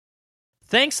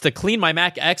Thanks to Clean My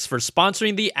Mac X for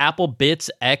sponsoring the Apple Bits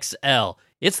XL.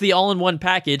 It's the all-in-one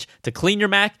package to clean your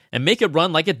Mac and make it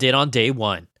run like it did on day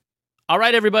one. All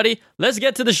right, everybody, let's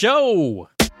get to the show.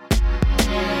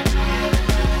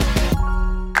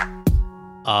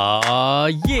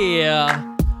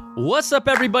 Yeah. What's up,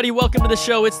 everybody? Welcome to the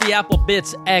show. It's the Apple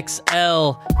Bits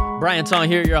XL. Brian Tong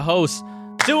here, your host,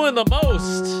 doing the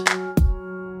most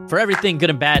for everything good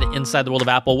and bad inside the world of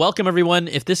Apple. Welcome, everyone.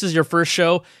 If this is your first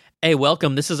show, hey,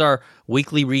 welcome. This is our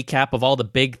weekly recap of all the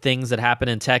big things that happen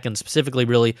in tech and specifically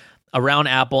really around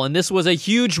Apple. And this was a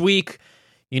huge week.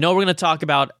 You know, we're going to talk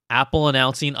about Apple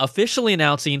officially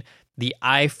announcing the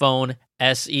iPhone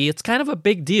SE. It's kind of a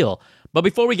big deal. But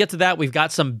before we get to that, we've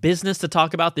got some business to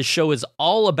talk about. This show is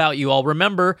all about you all.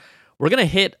 Remember, we're going to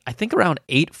hit, I think, around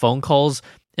 8 phone calls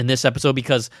in this episode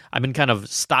because I've been kind of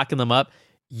stocking them up.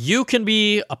 You can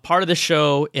be a part of the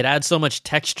show. It adds so much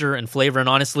texture and flavor. And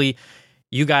honestly,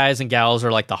 you guys and gals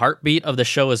are like the heartbeat of the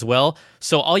show as well.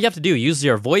 So all you have to do, use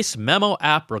your voice memo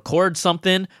app, record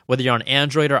something, whether you're on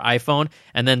Android or iPhone,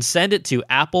 and then send it to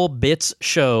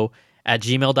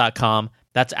applebitsshow@gmail.com.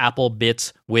 That's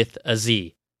applebits with a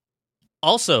Z.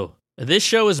 Also, this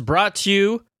show is brought to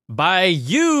you by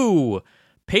you.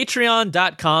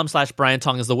 Patreon.com/Brian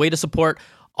Tong is the way to support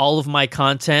all of my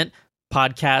content,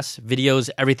 podcasts, videos,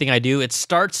 everything I do. It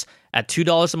starts at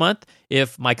 $2 a month.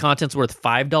 If my content's worth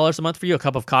 $5 a month for you, a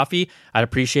cup of coffee, I'd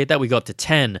appreciate that. We go up to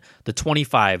 $10, the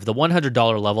 $25, the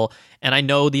 $100 level. And I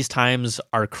know these times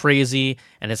are crazy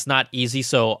and it's not easy.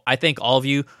 So I thank all of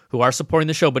you who are supporting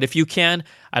the show. But if you can,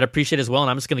 I'd appreciate it as well. And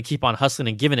I'm just going to keep on hustling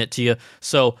and giving it to you.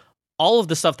 So all of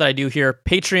the stuff that I do here,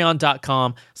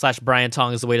 patreon.com/Brian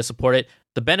Tong is the way to support it.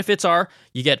 The benefits are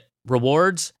you get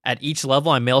rewards at each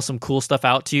level. I mail some cool stuff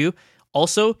out to you.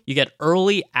 Also, you get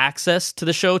early access to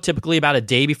the show, typically about a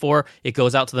day before it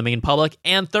goes out to the main public.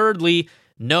 And thirdly,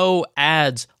 no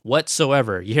ads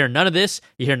whatsoever. You hear none of this.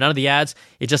 You hear none of the ads.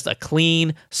 It's just a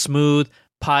clean, smooth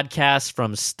podcast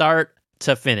from start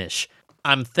to finish.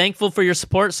 I'm thankful for your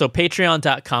support, so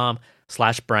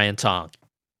patreon.com/Brian Tong.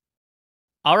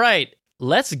 All right,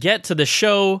 let's get to the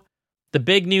show. The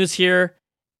big news here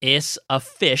is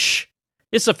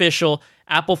It's official.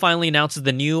 Apple finally announces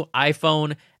the new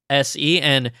iPhone SE,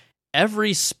 and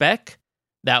every spec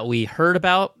that we heard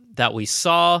about, that we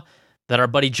saw, that our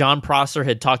buddy John Prosser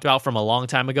had talked about from a long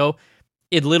time ago,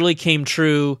 it literally came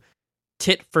true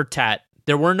tit for tat.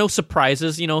 There were no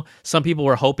surprises. You know, some people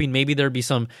were hoping maybe there'd be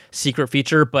some secret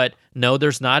feature, but no,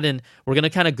 there's not. And we're going to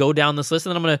kind of go down this list,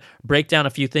 and then I'm going to break down a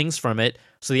few things from it.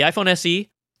 So the iPhone SE,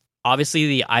 obviously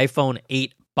the iPhone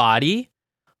 8 body.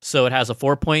 So it has a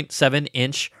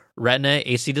 4.7-inch Retina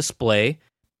HD display,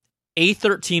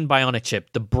 A13 Bionic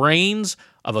chip, the brains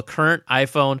of a current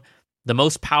iPhone, the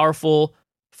most powerful,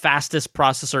 fastest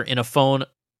processor in a phone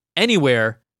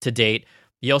anywhere to date.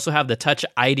 You also have the Touch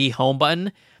ID home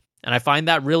button, and I find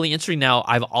that really interesting. Now,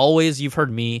 you've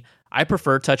heard me, I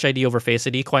prefer Touch ID over Face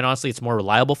ID. Quite honestly, it's more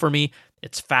reliable for me.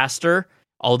 It's faster,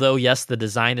 although, yes, the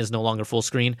design is no longer full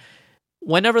screen.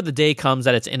 Whenever the day comes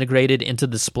that it's integrated into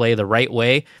the display the right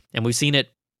way, and we've seen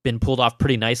it been pulled off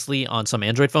pretty nicely on some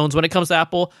Android phones, when it comes to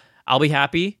Apple, I'll be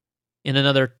happy in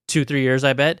another 2-3 years,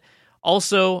 I bet.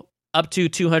 Also, up to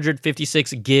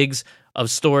 256 gigs of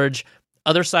storage.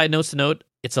 Other side notes to note,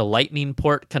 it's a Lightning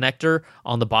port connector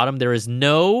on the bottom. There is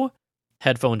no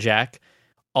headphone jack.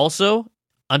 Also,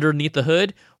 underneath the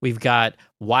hood, we've got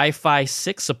Wi-Fi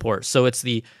 6 support. So it's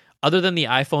other than the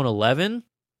iPhone 11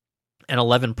 and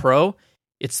 11 Pro,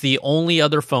 it's the only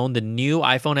other phone, the new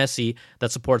iPhone SE,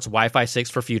 that supports Wi-Fi 6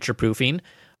 for future proofing.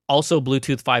 Also,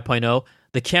 Bluetooth 5.0.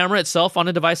 The camera itself on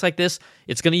a device like this,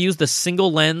 it's going to use the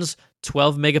single lens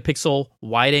 12 megapixel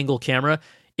wide angle camera.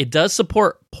 It does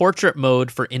support portrait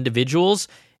mode for individuals.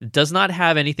 It does not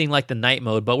have anything like the night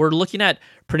mode, but we're looking at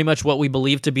pretty much what we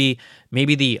believe to be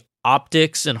maybe the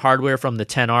optics and hardware from the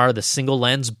XR, the single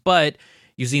lens, but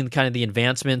using kind of the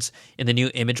advancements in the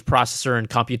new image processor and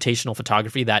computational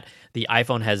photography that the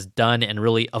iPhone has done and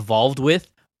really evolved with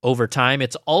over time.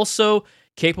 It's also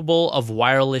capable of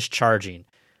wireless charging.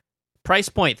 Price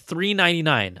point,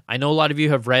 $399. I know a lot of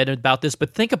you have read about this,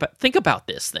 but think about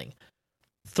this thing.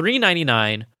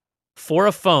 $399 for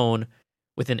a phone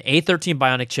with an A13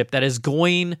 Bionic chip that is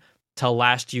going to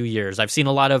last you years. I've seen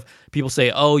a lot of people say,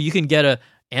 oh, you can get an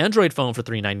Android phone for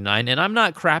 $399, and I'm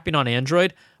not crapping on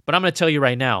Android, but I'm going to tell you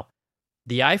right now,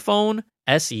 the iPhone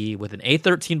SE with an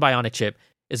A13 Bionic chip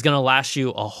is going to last you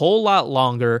a whole lot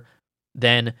longer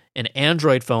than an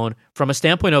Android phone from a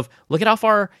standpoint of, look at how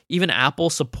far even Apple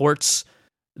supports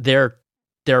their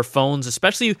phones,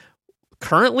 especially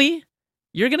currently.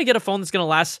 You're going to get a phone that's going to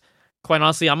last, quite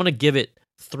honestly, I'm going to give it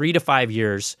 3 to 5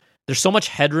 years. There's so much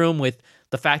headroom with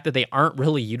the fact that they aren't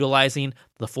really utilizing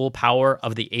the full power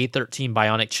of the A13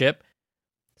 Bionic chip.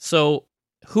 So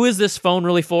who is this phone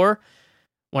really for?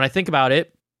 When I think about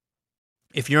it,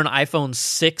 if you're an iPhone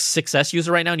 6S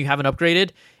user right now and you haven't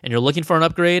upgraded and you're looking for an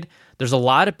upgrade, there's a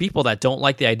lot of people that don't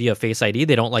like the idea of Face ID.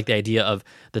 They don't like the idea of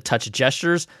the touch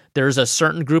gestures. There's a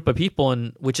certain group of people,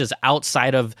 which is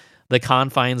outside of the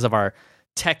confines of our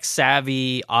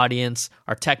tech-savvy audience,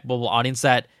 our tech bubble audience,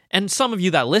 and some of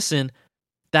you that listen,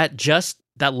 that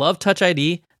love Touch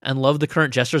ID and love the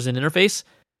current gestures and interface.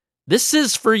 This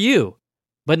is for you.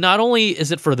 But not only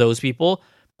is it for those people,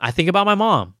 I think about my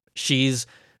mom. She's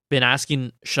been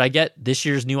asking, should I get this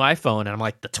year's new iPhone? And I'm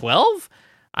like, the 12?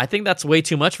 I think that's way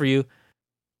too much for you.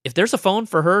 If there's a phone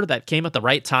for her that came at the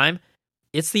right time,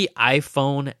 it's the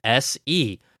iPhone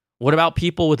SE. What about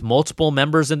people with multiple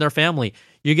members in their family?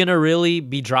 You're going to really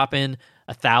be dropping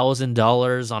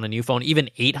 $1,000 on a new phone, even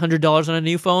 $800 on a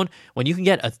new phone, when you can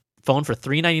get a phone for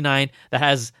 $399 that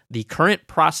has the current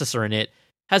processor in it,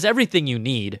 has everything you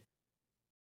need.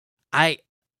 I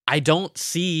don't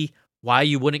see why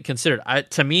you wouldn't consider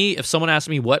it. To me, if someone asks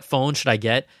me what phone should I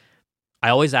get, I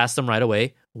always ask them right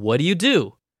away, what do you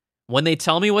do? When they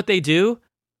tell me what they do,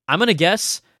 I'm going to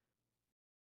guess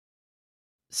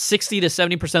 60 to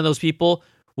 70% of those people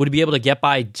would be able to get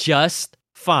by just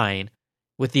fine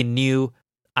with the new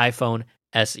iPhone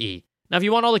SE. Now, if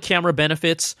you want all the camera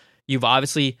benefits, you've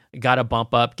obviously got to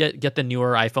bump up, get the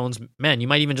newer iPhones. Man, you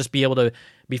might even just be able to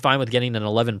be fine with getting an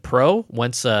 11 Pro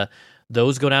once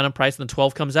those go down in price and the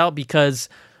 12 comes out, because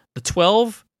the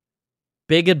 12,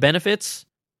 big good benefits,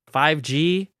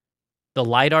 5G, the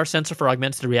LiDAR sensor for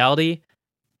augmented reality,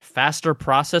 faster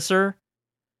processor,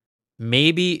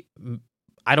 maybe,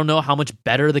 I don't know how much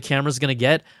better the camera is going to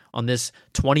get on this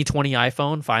 2020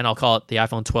 iPhone. Fine, I'll call it the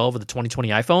iPhone 12 or the 2020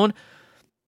 iPhone.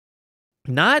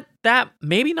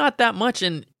 Maybe not that much.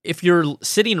 And if you're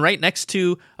sitting right next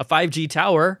to a 5G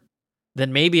tower,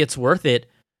 then maybe it's worth it.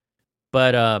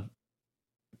 But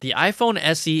the iPhone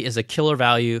SE is a killer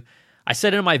value. I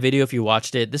said it in my video if you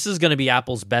watched it. This is going to be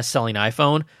Apple's best-selling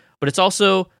iPhone, but it's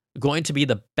also going to be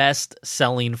the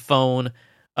best-selling phone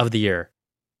of the year.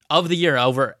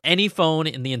 Over any phone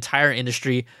in the entire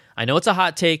industry. I know it's a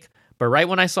hot take, but right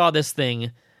when I saw this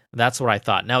thing, that's what I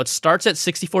thought. Now, it starts at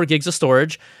 64 gigs of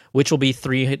storage, which will be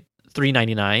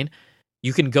 $399.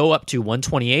 You can go up to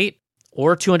 128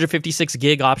 or 256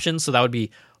 gig options, so that would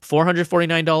be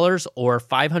 $449 or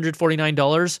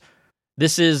 $549.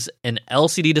 This is an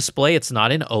LCD display. It's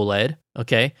not an OLED,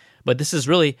 okay? But this is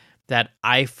really that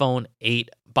iPhone 8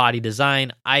 body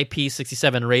design,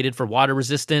 IP67 rated for water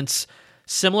resistance,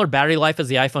 similar battery life as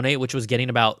the iPhone 8, which was getting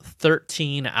about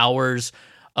 13 hours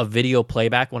of video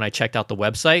playback when I checked out the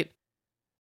website.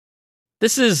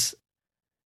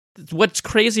 What's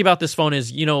crazy about this phone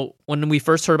is, when we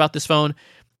first heard about this phone,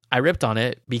 I ripped on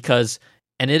it because,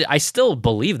 I still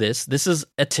believe this is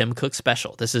a Tim Cook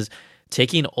special. This is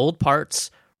taking old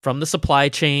parts from the supply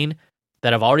chain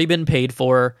that have already been paid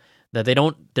for, that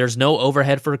there's no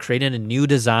overhead for creating a new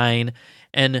design,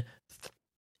 and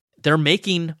they're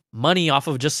making money off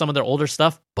of just some of their older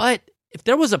stuff. But if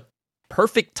there was a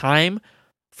perfect time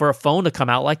for a phone to come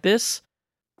out like this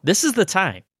is the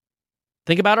time.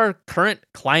 Think about our current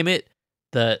climate,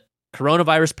 the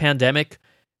coronavirus pandemic.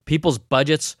 People's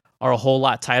budgets are a whole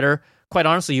lot tighter. Quite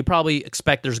honestly, you probably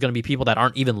expect there's going to be people that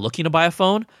aren't even looking to buy a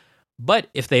phone. But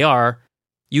if they are,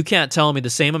 you can't tell me the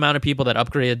same amount of people that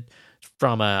upgraded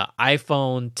from an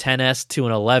iPhone XS to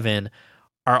an 11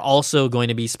 are also going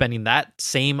to be spending that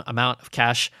same amount of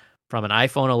cash from an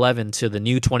iPhone 11 to the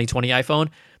new 2020 iPhone.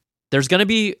 There's going to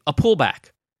be a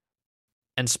pullback.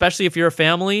 And especially if you're a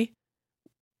family,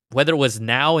 whether it was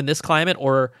now in this climate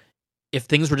or if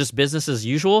things were just business as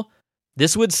usual,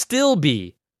 this would still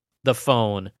be the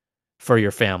phone for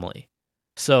your family.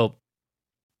 So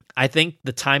I think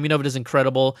the timing of it is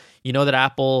incredible. You know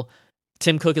that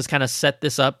Tim Cook has kind of set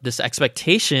this up, this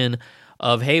expectation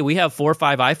of, hey, we have 4 or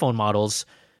 5 iPhone models.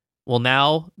 Well,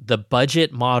 now the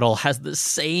budget model has the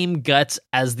same guts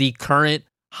as the current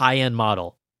high-end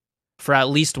model for at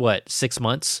least, 6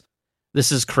 months?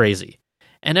 This is crazy.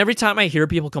 And every time I hear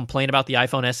people complain about the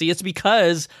iPhone SE, it's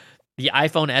because the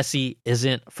iPhone SE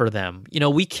isn't for them.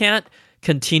 We can't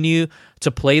continue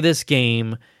to play this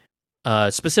game,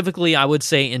 specifically, I would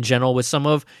say in general, with some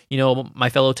of, my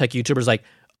fellow tech YouTubers, like,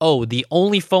 oh, the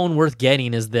only phone worth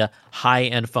getting is the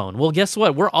high-end phone. Well, guess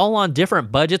what? We're all on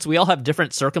different budgets. We all have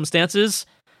different circumstances.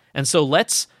 And so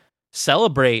let's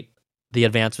celebrate the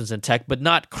advancements in tech, but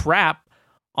not crap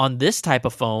on this type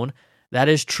of phone that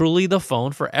is truly the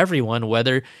phone for everyone,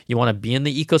 whether you want to be in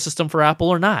the ecosystem for Apple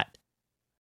or not.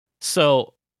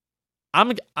 So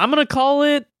I'm gonna call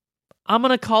it. I'm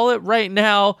gonna call it right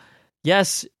now.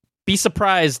 Yes, be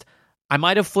surprised. I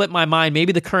might have flipped my mind.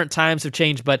 Maybe the current times have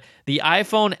changed, but the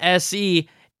iPhone SE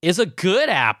is a good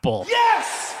Apple.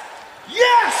 Yes!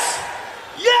 Yes!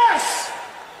 Yes!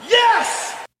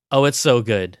 Yes! Oh, it's so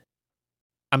good.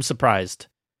 I'm surprised.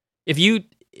 If you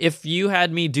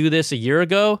had me do this a year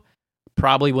ago,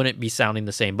 probably wouldn't be sounding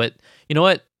the same. But you know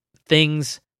what?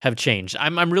 Things have changed.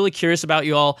 I'm really curious about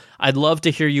you all. I'd love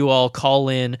to hear you all call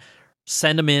in,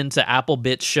 send them in to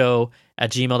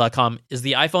applebitshow@gmail.com. Is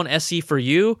the iPhone SE for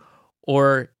you,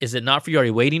 or is it not for you? Are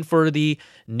you waiting for the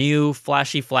new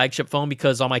flashy flagship phone?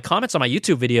 Because on my comments on my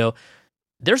YouTube video,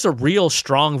 there's a real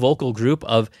strong vocal group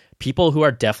of people who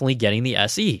are definitely getting the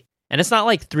SE. And it's not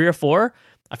like 3 or 4.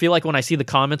 I feel like when I see the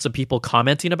comments of people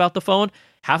commenting about the phone,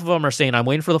 half of them are saying, I'm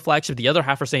waiting for the flagship. The other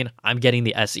half are saying, I'm getting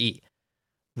the SE.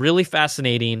 Really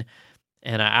fascinating.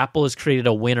 And Apple has created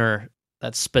a winner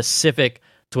that's specific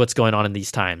to what's going on in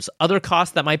these times. Other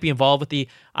costs that might be involved with the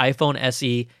iPhone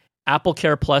SE, Apple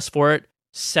Care Plus for it,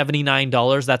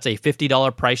 $79. That's a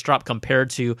 $50 price drop compared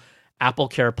to Apple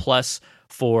Care Plus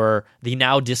for the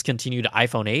now discontinued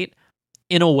iPhone 8.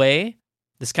 In a way,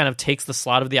 this kind of takes the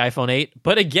slot of the iPhone 8,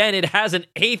 but again, it has an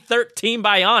A13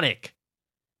 Bionic.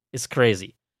 It's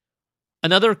crazy.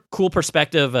 Another cool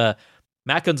perspective,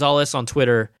 Matt Gonzalez on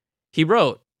Twitter, he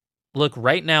wrote, look,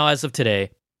 right now as of today,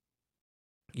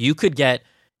 you could get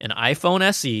an iPhone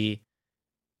SE,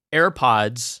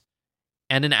 AirPods,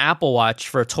 and an Apple Watch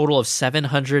for a total of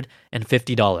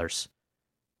 $750.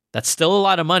 That's still a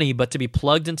lot of money, but to be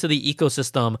plugged into the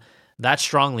ecosystem that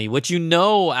strongly, which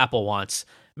Apple wants,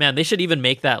 man, they should even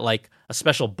make that like a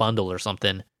special bundle or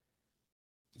something.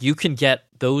 You can get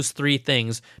those 3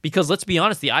 things because let's be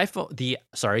honest, the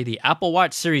Apple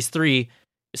Watch Series 3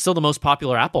 is still the most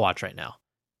popular Apple Watch right now.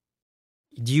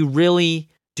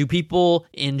 Do people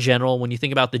in general, when you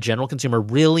think about the general consumer,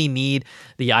 really need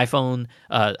the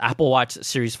Apple Watch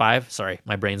Series 5? Sorry,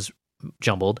 my brain's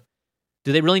jumbled.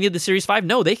 Do they really need the Series 5?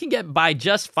 No, they can get by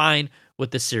just fine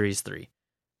with the Series 3.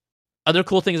 Other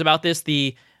cool things about this,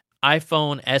 the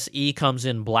iPhone SE comes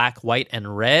in black, white,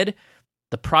 and red.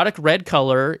 The product red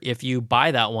color, if you buy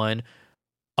that one,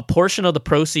 a portion of the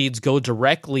proceeds go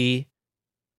directly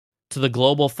to the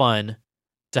Global Fund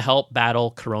to help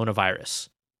battle coronavirus.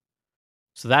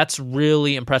 So that's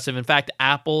really impressive. In fact,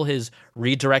 Apple is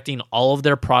redirecting all of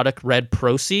their product red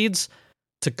proceeds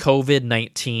to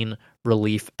COVID-19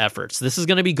 relief efforts. This is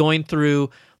going to be going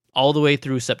through all the way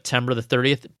through September the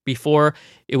 30th. Before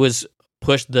it was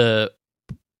pushed, the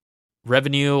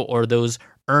revenue or those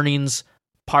earnings,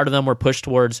 part of them were pushed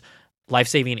towards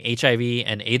life-saving HIV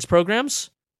and AIDS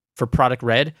programs for Product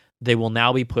Red. They will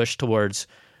now be pushed towards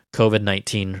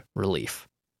COVID-19 relief.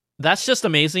 That's just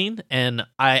amazing, and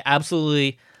I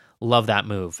absolutely love that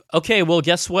move. Okay, well,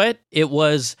 guess what? It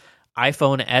was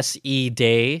iPhone SE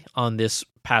Day on this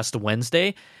past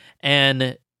Wednesday,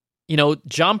 and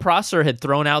John Prosser had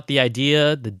thrown out the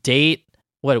idea, the date.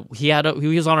 He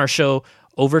was on our show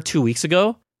over 2 weeks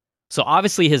ago, so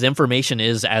obviously his information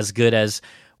is as good as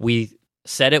we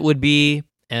said it would be.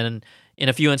 And in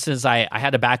a few instances, I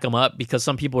had to back him up because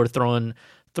some people were throwing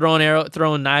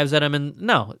knives at him, and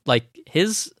no, like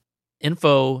his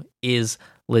info is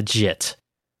legit.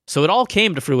 So it all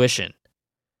came to fruition.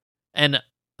 And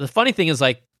the funny thing is,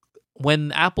 like,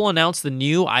 when Apple announced the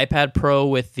new iPad Pro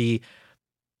with the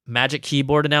Magic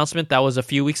Keyboard announcement, that was a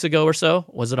few weeks ago or so,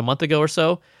 was it a month ago or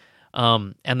so?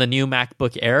 And the new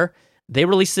MacBook Air, they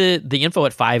released the info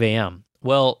at 5 a.m.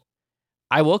 Well,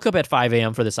 I woke up at 5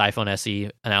 a.m. for this iPhone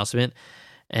SE announcement,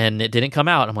 and it didn't come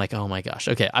out. I'm like, oh my gosh.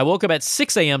 Okay, I woke up at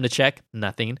 6 a.m. to check,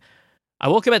 nothing. I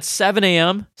woke up at 7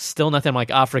 a.m., still nothing. I'm like,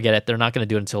 forget it. They're not going to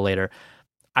do it until later.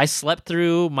 I slept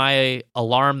through my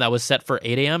alarm that was set for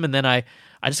 8 a.m., and then I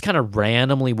just kind of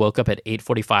randomly woke up at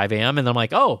 8:45 a.m., and I'm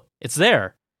like, oh, it's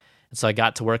there. And so I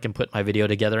got to work and put my video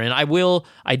together. And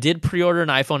I did pre-order an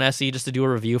iPhone SE just to do a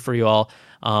review for you all.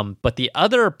 But the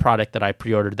other product that I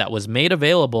pre-ordered that was made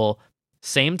available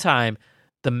same time,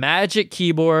 the Magic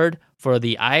Keyboard for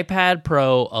the iPad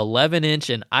Pro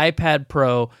 11-inch and iPad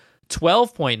Pro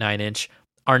 12.9-inch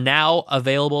are now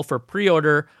available for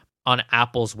pre-order on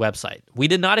Apple's website. We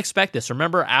did not expect this.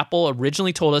 Remember, Apple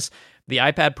originally told us the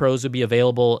iPad Pros would be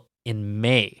available in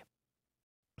May.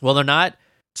 Well, they're not.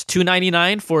 It's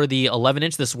 $299 for the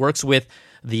 11-inch. This works with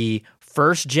the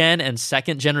first gen and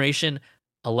second generation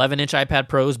 11-inch iPad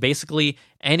Pros. Basically,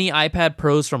 any iPad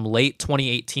Pros from late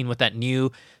 2018 with that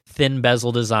new thin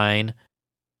bezel design,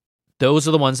 those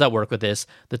are the ones that work with this.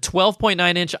 The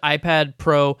 12.9-inch iPad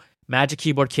Pro Magic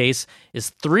Keyboard case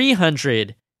is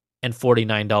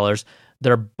 $349.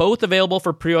 They're both available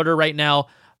for pre-order right now.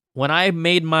 when I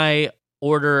made my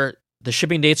order, the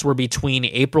shipping dates were between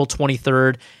April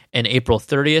 23rd and April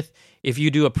 30th. If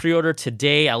you do a pre-order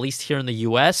today, at least here in the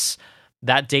US,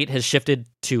 that date has shifted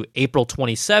to April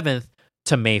 27th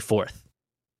to May 4th.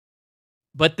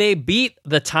 But they beat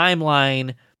the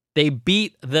timeline. They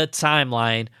beat the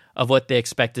timeline of what they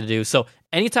expected to do. So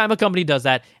anytime a company does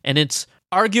that, and it's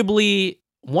arguably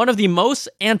one of the most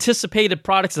anticipated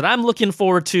products that I'm looking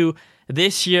forward to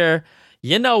this year,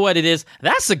 you know what it is.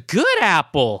 That's a good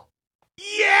Apple.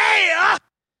 Yeah!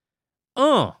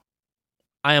 I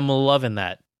am loving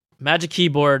that. Magic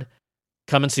Keyboard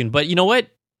coming soon. But you know what?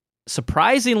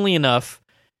 Surprisingly enough,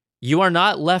 you are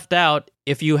not left out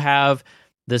if you have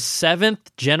the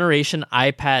 7th generation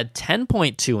iPad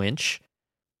 10.2 inch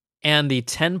and the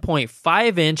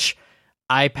 10.5 inch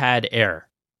iPad Air.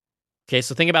 Okay,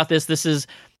 so think about this. This is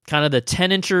kind of the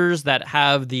 10 inchers that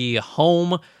have the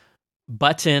home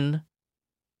button,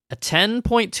 a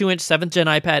 10.2 inch 7th gen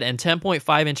iPad and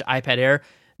 10.5 inch iPad Air.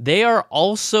 They are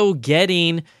also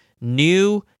getting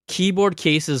new keyboard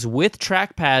cases with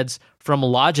trackpads from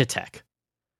Logitech.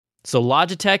 So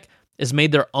Logitech has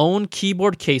made their own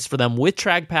keyboard case for them with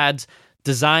trackpads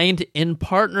designed in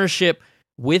partnership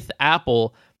with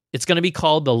Apple. It's going to be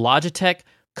called the Logitech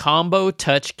Combo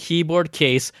Touch Keyboard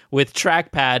Case with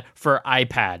Trackpad for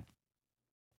iPad.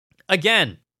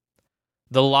 Again,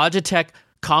 the Logitech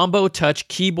Combo Touch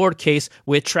Keyboard Case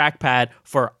with Trackpad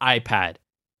for iPad.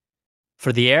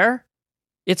 For the Air,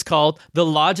 it's called the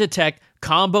Logitech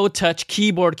Combo Touch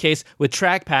Keyboard Case with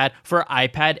Trackpad for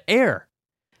iPad Air.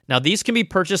 Now, these can be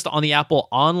purchased on the Apple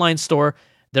online store.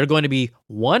 They're going to be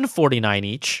 $149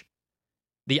 each.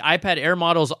 The iPad Air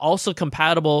model is also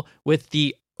compatible with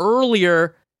the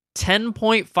earlier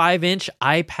 10.5 inch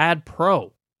iPad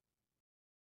Pro.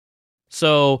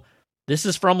 So this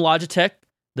is from Logitech.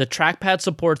 The trackpad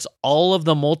supports all of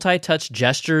the multi-touch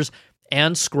gestures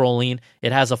and scrolling.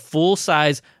 It has a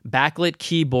full-size backlit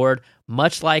keyboard,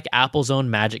 much like Apple's own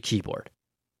Magic Keyboard.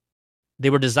 They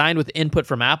were designed with input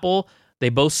from Apple. They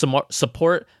both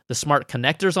support the smart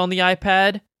connectors on the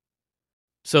iPad.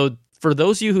 So for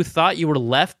those of you who thought you were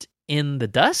left in the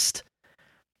dust,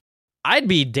 I'd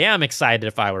be damn excited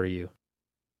if I were you.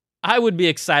 I would be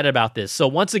excited about this. So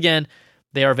once again,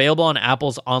 they are available on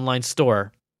Apple's online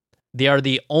store. They are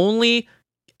the only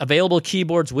available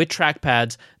keyboards with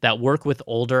trackpads that work with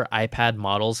older iPad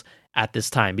models at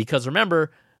this time. Because remember,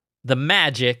 the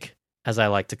Magic, as I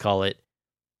like to call it,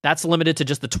 that's limited to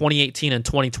just the 2018 and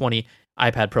 2020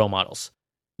 iPad Pro models.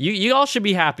 You all should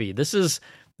be happy. This is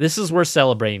worth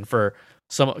celebrating for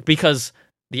some, because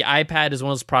the iPad is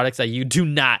one of those products that you do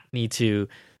not need to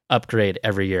upgrade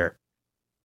every year.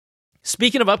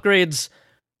 Speaking of upgrades,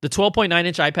 the 12.9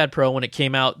 inch iPad Pro, when it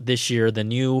came out this year, the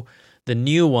new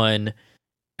one,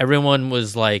 everyone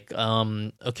was like,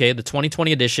 okay, the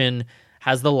 2020 edition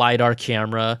has the LiDAR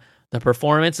camera. The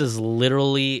performance is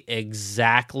literally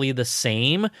exactly the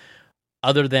same,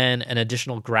 other than an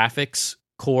additional graphics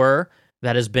core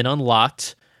that has been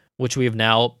unlocked, which we have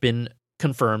now been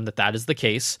confirmed that is the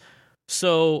case.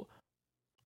 So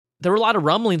there were a lot of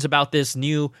rumblings about this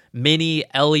new mini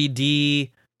LED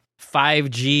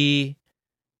 5G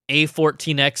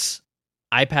A14X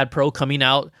iPad Pro coming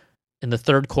out in the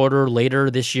third quarter later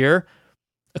this year.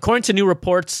 According to new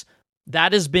reports,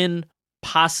 that has been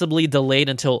possibly delayed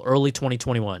until early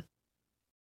 2021.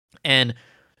 And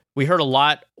we heard a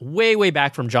lot way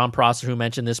back from John Prosser, who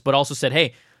mentioned this, but also said,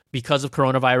 hey, because of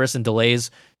coronavirus and delays,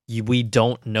 we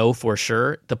don't know for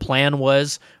sure. The plan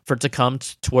was for it to come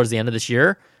towards the end of this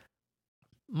year.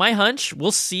 My hunch,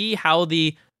 we'll see how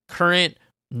the current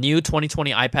new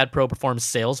 2020 iPad Pro performs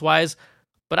sales-wise,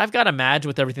 but I've got to imagine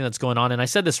with everything that's going on, and I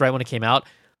said this right when it came out,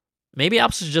 maybe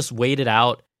Apple should just wait it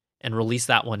out and release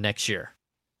that one next year.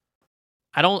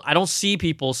 I don't see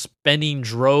people spending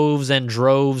droves and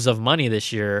droves of money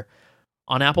this year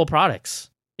on Apple products.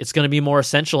 It's going to be more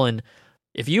essential. And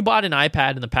if you bought an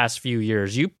iPad in the past few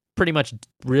years, you pretty much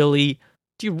do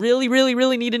you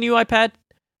really need a new iPad?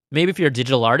 Maybe if you're a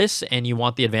digital artist and you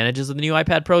want the advantages of the new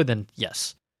iPad Pro, then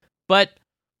yes. But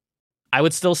I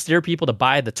would still steer people to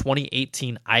buy the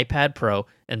 2018 iPad Pro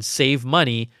and save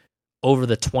money over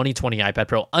the 2020 iPad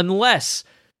Pro, unless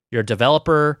you're a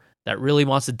developer that really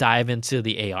wants to dive into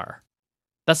the AR.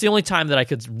 That's the only time that I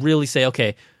could really say,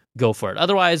 okay, go for it.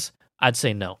 Otherwise, I'd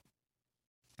say no.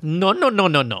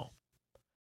 No.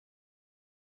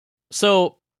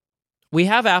 So we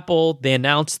have Apple. They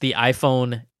announced the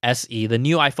iPhone SE, the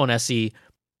new iPhone SE,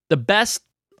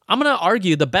 I'm going to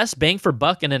argue the best bang for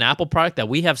buck in an Apple product that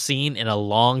we have seen in a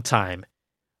long time.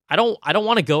 I don't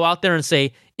want to go out there and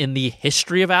say in the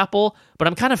history of Apple, but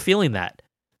I'm kind of feeling that.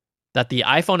 that the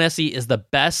iPhone SE is the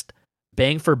best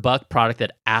bang for buck product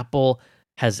that Apple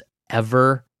has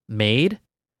ever made.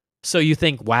 So you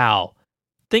think, wow,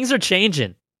 things are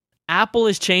changing. Apple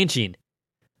is changing.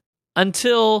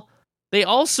 Until they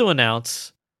also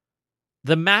announce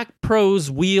the Mac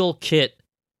Pro's wheel kit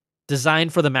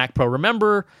designed for the Mac Pro.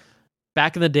 Remember,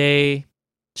 back in the day,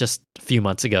 just a few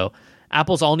months ago,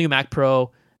 Apple's all-new Mac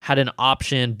Pro had an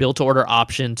option, built-to-order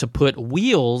option, to put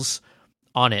wheels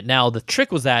on it. Now, the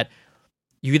trick was that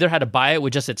you either had to buy it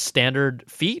with just its standard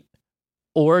feet,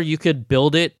 or you could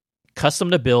build it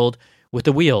custom to build with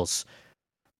the wheels.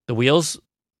 The wheels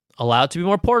allowed to be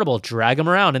more portable, drag them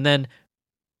around. And then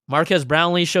Marques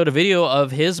Brownlee showed a video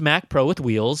of his Mac Pro with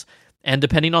wheels, and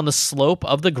depending on the slope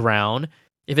of the ground,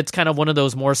 if it's kind of one of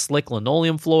those more slick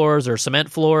linoleum floors or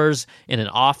cement floors in an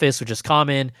office, which is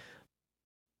common,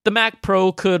 the Mac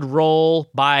Pro could roll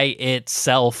by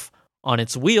itself on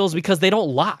its wheels because they don't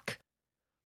lock.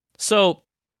 So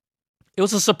it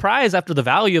was a surprise after the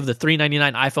value of the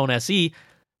 $399 iPhone SE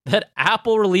that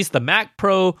Apple released the Mac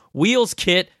Pro wheels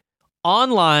kit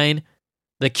online.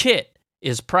 The kit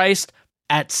is priced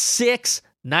at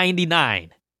 $699.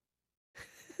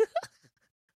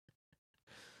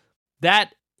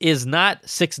 That is not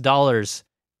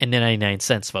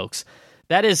 $6.99, folks.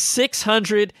 That is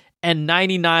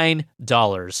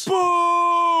 $699.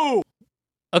 Boo!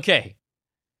 Okay.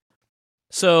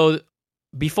 So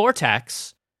before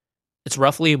tax, it's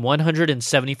roughly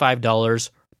 $175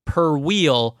 per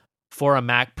wheel for a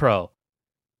Mac Pro.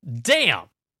 Damn!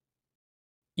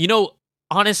 You know,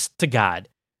 honest to God,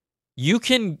 you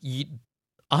can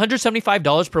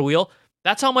 $175 per wheel.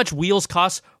 That's how much wheels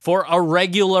cost for a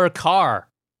regular car.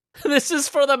 This is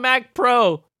for the Mac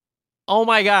Pro. Oh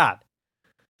my God.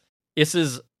 This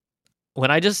is,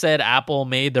 when I just said Apple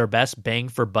made their best bang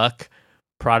for buck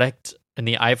product in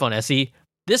the iPhone SE,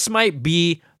 this might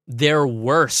be their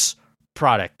worst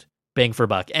product bang for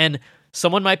buck. And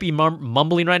someone might be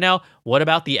mumbling right now, what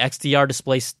about the XDR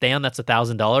display stand that's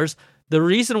 $1,000? The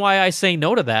reason why I say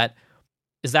no to that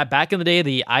is that back in the day,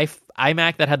 the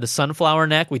iMac that had the sunflower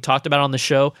neck we talked about on the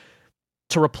show,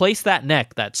 to replace that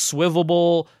neck, that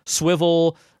swivel,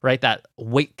 right, that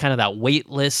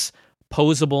weightless,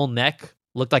 posable neck,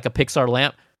 looked like a Pixar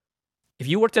lamp. If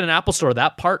you worked at an Apple store,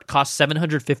 that part cost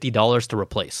 $750 to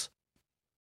replace.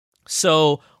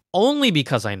 So only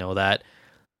because I know that,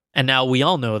 and now we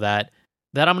all know that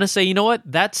I'm going to say, you know what?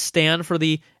 That stand for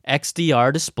the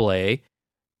XDR display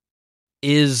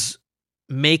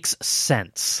makes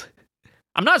sense.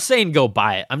 I'm not saying go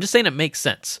buy it. I'm just saying it makes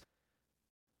sense.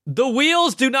 The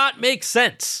wheels do not make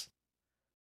sense.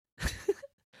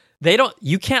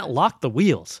 You can't lock the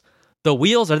wheels. The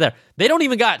wheels are there. They don't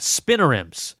even got spinner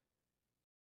rims.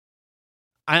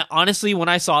 I honestly, when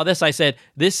I saw this, I said,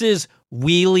 this is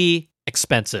wheelie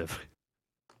expensive.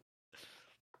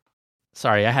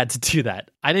 Sorry, I had to do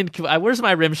that. Where's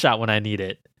my rim shot when I need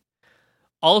it?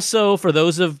 Also, for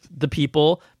those of the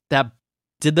people that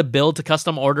did the build to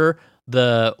custom order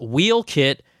the wheel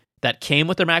kit that came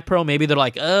with their Mac Pro, maybe they're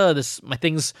like, my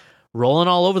thing's rolling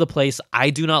all over the place.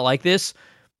 I do not like this.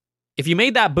 If you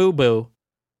made that boo-boo,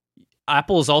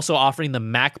 Apple is also offering the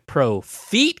Mac Pro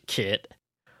feet kit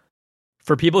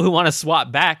for people who want to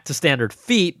swap back to standard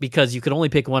feet because you could only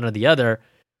pick one or the other.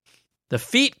 The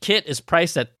feet kit is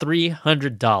priced at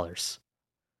 $300.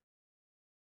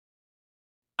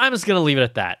 I'm just going to leave it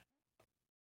at that.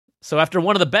 So after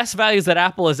one of the best values that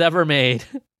Apple has ever made,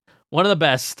 one of the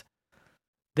best,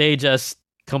 they just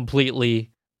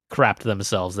completely crapped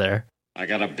themselves there. I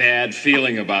got a bad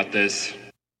feeling about this.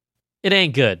 It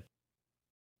ain't good.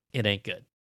 It ain't good.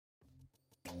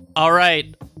 All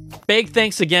right. Big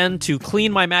thanks again to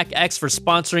Clean My Mac X for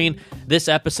sponsoring this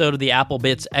episode of the Apple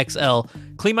Bits XL.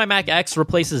 Clean My Mac X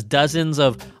replaces dozens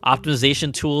of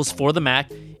optimization tools for the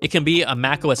Mac. It can be a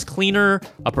macOS cleaner,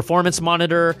 a performance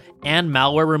monitor, and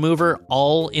malware remover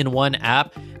all in one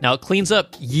app. Now, it cleans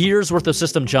up years worth of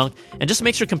system junk and just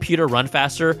makes your computer run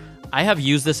faster. I have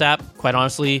used this app, quite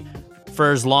honestly,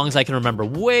 for as long as I can remember,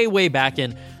 way back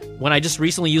in. When I just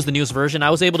recently used the newest version,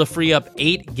 I was able to free up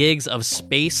 8 gigs of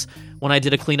space when I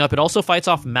did a cleanup. It also fights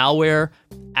off malware,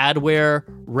 adware,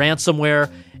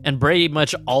 ransomware, and pretty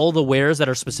much all the wares that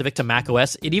are specific to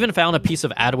macOS. It even found a piece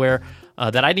of adware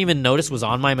that I didn't even notice was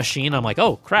on my machine. I'm like,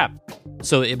 oh, crap.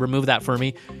 So it removed that for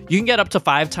me. You can get up to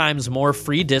 5 times more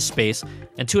free disk space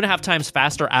and 2.5 times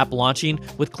faster app launching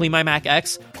with Clean My Mac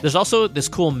X. There's also this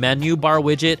cool menu bar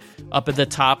widget up at the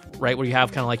top, right where you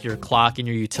have kind of like your clock and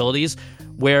your utilities.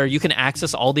 where you can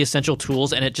access all the essential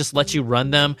tools and it just lets you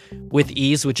run them with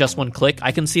ease with just one click.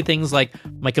 I can see things like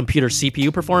my computer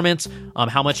CPU performance,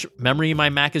 how much memory my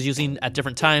Mac is using at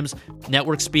different times,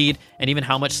 network speed, and even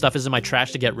how much stuff is in my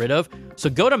trash to get rid of. So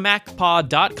go to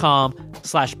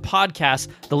macpod.com/podcast.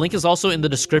 The link is also in the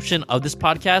description of this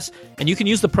podcast, and you can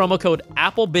use the promo code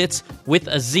AppleBits with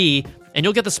a Z, and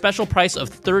you'll get the special price of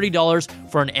 $30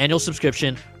 for an annual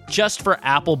subscription just for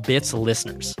Apple Bits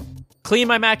listeners. Clean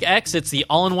My Mac X, it's the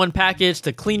all-in-one package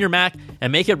to clean your Mac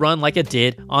and make it run like it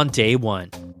did on day one.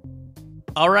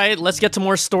 All right, let's get to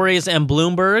more stories. And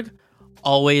Bloomberg,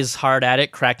 always hard at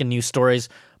it, cracking news stories.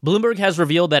 Bloomberg has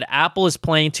revealed that Apple is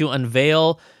planning to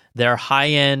unveil their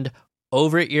high-end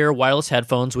over-ear wireless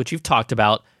headphones, which you've talked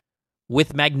about,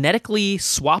 with magnetically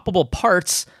swappable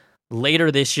parts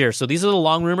later this year. So these are the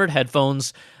long-rumored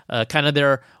headphones, kind of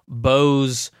their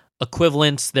Bose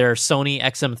equivalents, their Sony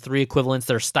XM3 equivalents,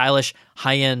 their stylish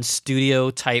high-end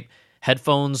studio-type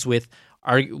headphones with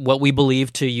what we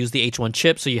believe to use the H1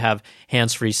 chip. So you have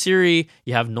hands-free Siri,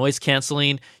 you have noise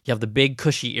canceling, you have the big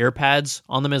cushy ear pads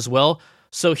on them as well.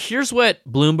 So here's what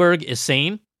Bloomberg is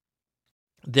saying.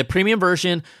 The premium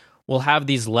version will have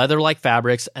these leather-like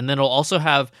fabrics, and then it'll also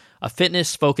have a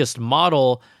fitness-focused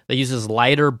model that uses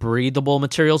lighter, breathable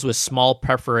materials with small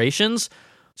perforations.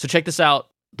 So check this out.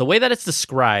 The way that it's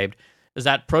described is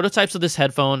that prototypes of this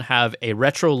headphone have a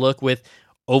retro look with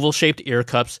oval-shaped ear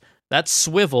cups that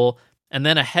swivel, and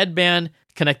then a headband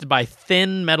connected by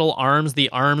thin metal arms. The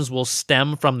arms will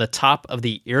stem from the top of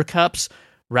the ear cups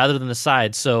rather than the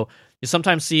sides. So you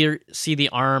sometimes see the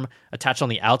arm attached on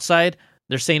the outside.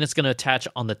 They're saying it's going to attach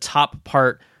on the top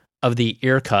part of the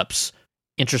ear cups.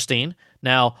 Interesting.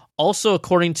 Now, also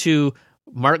according to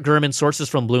Mark Gurman, sources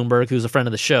from Bloomberg, who's a friend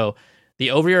of the show,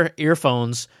 the over-ear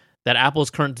earphones that Apple is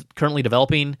currently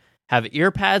developing have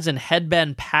ear pads and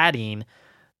headband padding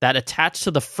that attach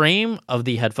to the frame of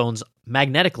the headphones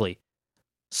magnetically.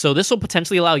 So this will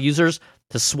potentially allow users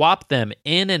to swap them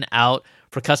in and out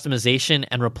for customization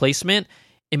and replacement.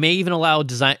 It may even allow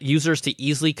users to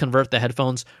easily convert the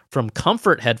headphones from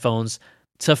comfort headphones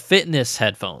to fitness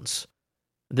headphones.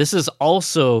 This is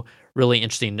also really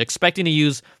interesting. Expecting to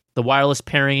use the wireless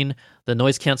pairing, the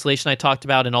noise cancellation I talked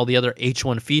about, and all the other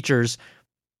H1 features.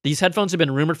 These headphones have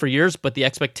been rumored for years, but the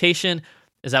expectation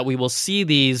is that we will see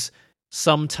these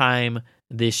sometime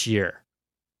this year.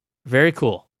 Very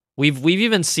cool. We've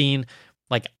even seen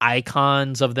like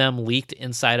icons of them leaked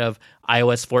inside of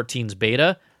iOS 14's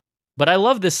beta. But I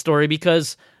love this story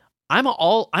because I'm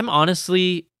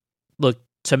honestly, look,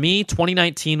 to me,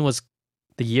 2019 was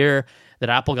the year that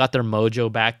Apple got their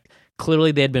mojo back.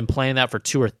 Clearly, they had been playing that for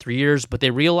 2 or 3 years, but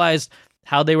they realized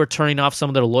how they were turning off some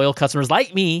of their loyal customers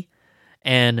like me,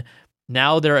 and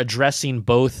now they're addressing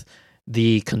both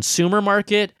the consumer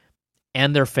market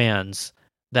and their fans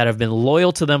that have been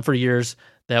loyal to them for years,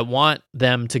 that want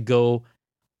them to go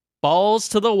balls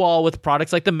to the wall with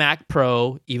products like the Mac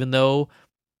Pro, even though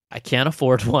I can't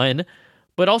afford one,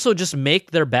 but also just make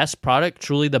their best product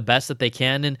truly the best that they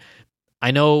can. And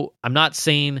I know I'm not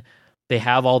saying they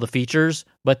have all the features,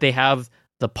 but they have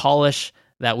the polish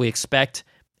that we expect.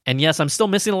 And yes, I'm still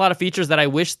missing a lot of features that I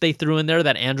wish they threw in there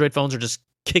that Android phones are just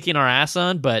kicking our ass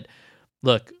on. But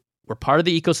look, we're part of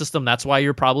the ecosystem. That's why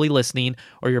you're probably listening,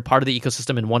 or you're part of the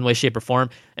ecosystem in one way, shape, or form.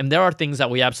 And there are things that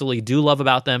we absolutely do love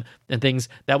about them and things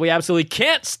that we absolutely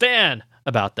can't stand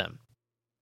about them.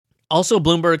 Also,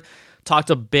 Bloomberg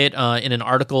talked a bit in an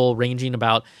article ranging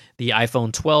about the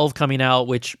iPhone 12 coming out,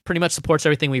 which pretty much supports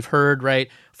everything we've heard, right?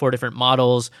 4 different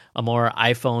models, a more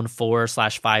iPhone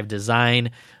 4/5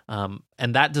 design.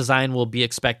 And that design will be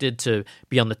expected to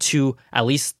be on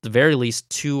the very least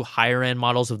two higher end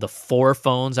models of the 4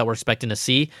 phones that we're expecting to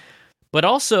see. But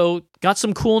also got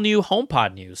some cool new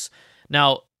HomePod news.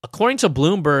 Now, according to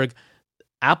Bloomberg,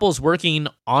 Apple's working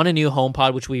on a new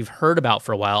HomePod, which we've heard about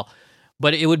for a while,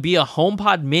 but it would be a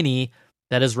HomePod mini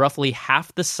that is roughly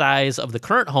half the size of the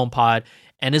current HomePod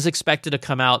and is expected to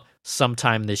come out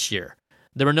sometime this year.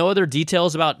 There were no other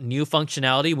details about new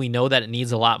functionality. We know that it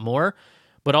needs a lot more,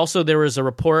 but also there was a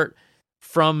report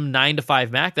from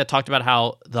 9to5Mac that talked about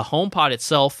how the HomePod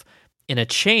itself, in a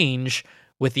change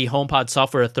with the HomePod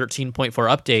software 13.4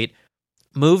 update,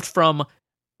 moved from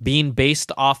being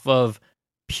based off of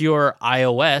pure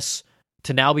iOS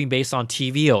to now being based on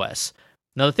tvOS.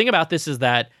 Now, the thing about this is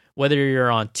that whether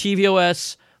you're on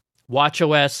tvOS,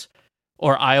 watchOS,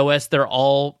 or iOS, they're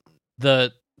all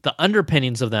the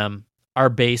underpinnings of them are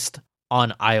based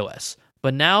on iOS.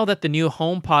 But now that the new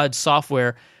HomePod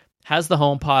software has the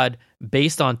HomePod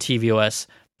based on tvOS,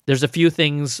 there's a few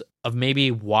things of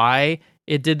maybe why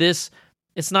it did this.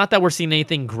 It's not that we're seeing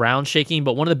anything ground shaking,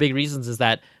 but one of the big reasons is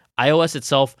that iOS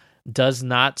itself does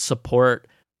not support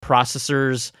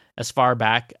processors as far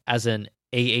back as an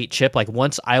A8 chip. Like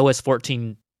once iOS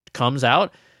 14 comes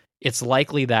out, it's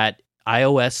likely that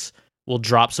iOS will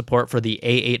drop support for the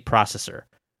A8 processor.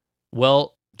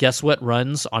 Well, guess what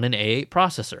runs on an A8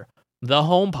 processor? The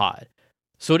HomePod.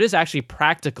 So it is actually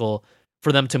practical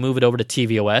for them to move it over to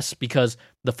tvOS because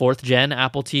the 4th gen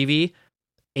Apple TV,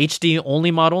 HD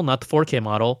only model, not the 4K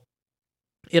model,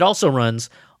 it also runs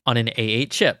on an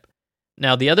A8 chip.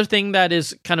 Now, the other thing that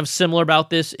is kind of similar about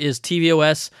this is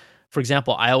tvOS. For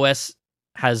example, iOS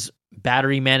has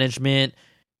battery management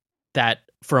that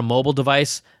for a mobile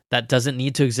device that doesn't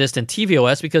need to exist in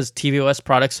tvOS because tvOS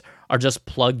products are just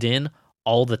plugged in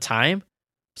all the time.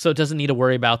 So it doesn't need to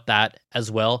worry about that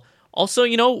as well. Also,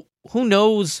 who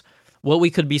knows what we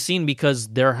could be seeing because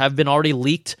there have been already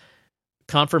leaked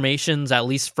confirmations, at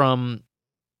least from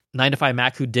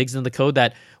 9to5Mac, who digs into the code,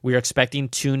 that we're expecting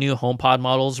 2 new HomePod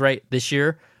models right this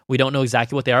year. We don't know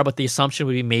exactly what they are, but the assumption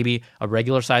would be maybe a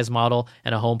regular size model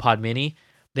and a HomePod mini.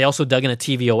 They also dug into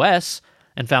tvOS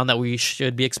and found that we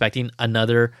should be expecting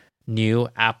another new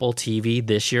Apple TV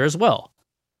this year as well.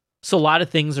 So a lot of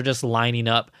things are just lining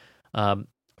up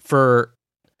for,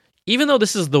 even though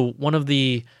this is one of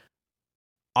the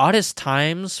oddest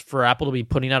times for Apple to be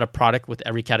putting out a product with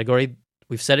every category.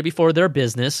 We've said it before, they're a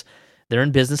business. They're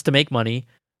in business to make money.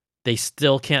 They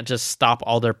still can't just stop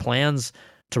all their plans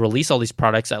to release all these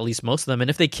products, at least most of them. And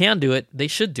if they can do it, they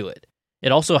should do it.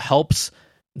 It also helps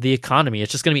the economy.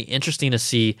 It's just going to be interesting to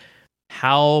see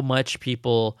how much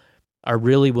people are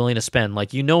really willing to spend.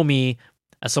 Like, me,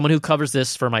 as someone who covers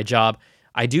this for my job,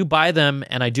 I do buy them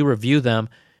and I do review them,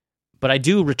 but I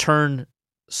do return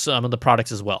some of the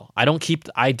products as well. I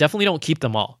definitely don't keep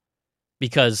them all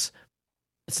because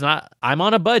I'm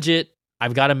on a budget.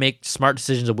 I've got to make smart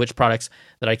decisions of which products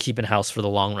that I keep in-house for the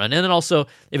long run. And then also,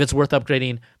 if it's worth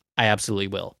upgrading, I absolutely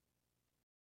will.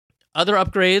 Other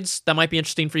upgrades that might be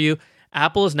interesting for you,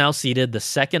 Apple has now seeded the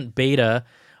second beta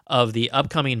of the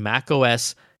upcoming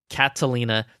macOS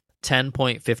Catalina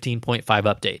 10.15.5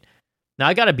 update. Now,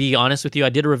 I got to be honest with you. I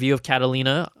did a review of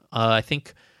Catalina, I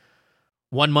think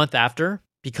 1 month after,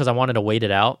 because I wanted to wait it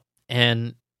out.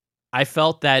 And I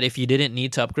felt that if you didn't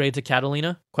need to upgrade to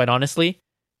Catalina, quite honestly,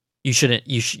 you shouldn't.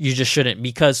 You just shouldn't,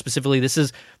 because specifically this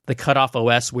is the cutoff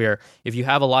OS where if you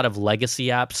have a lot of legacy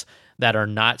apps that are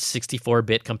not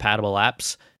 64-bit compatible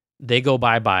apps, they go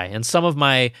bye-bye. And some of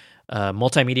my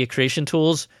multimedia creation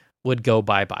tools would go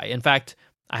bye-bye. In fact,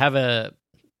 I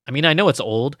know it's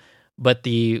old, but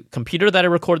the computer that I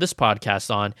record this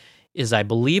podcast on is, I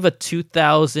believe, a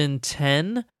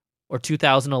 2010 or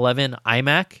 2011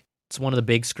 iMac. It's one of the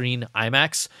big screen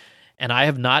iMacs. And I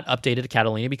have not updated to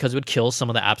Catalina because it would kill some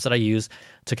of the apps that I use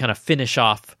to kind of finish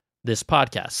off this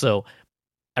podcast. So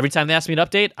every time they ask me to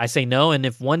update, I say no. And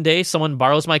if one day someone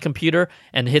borrows my computer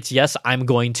and hits yes, I'm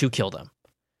going to kill them.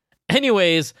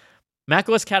 Anyways,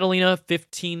 macOS Catalina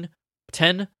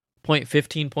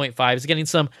 10.15.5 is getting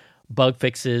some bug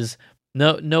fixes.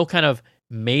 No kind of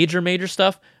major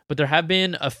stuff, but there have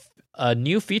been a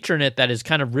new feature in it that is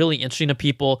kind of really interesting to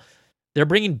people. They're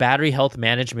bringing battery health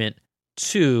management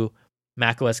to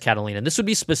macOS Catalina. And this would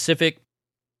be specific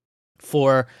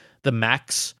for the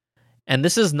Macs. And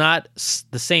this is not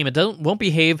the same. It won't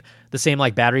behave the same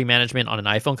like battery management on an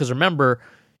iPhone. Because remember,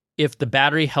 if the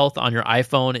battery health on your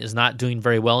iPhone is not doing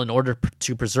very well, in order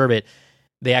to preserve it,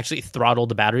 they actually throttle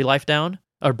the battery life down,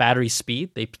 or battery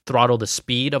speed. They throttle the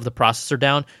speed of the processor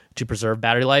down to preserve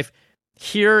battery life.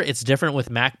 Here, it's different with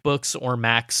MacBooks or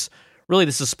Macs. Really,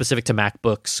 this is specific to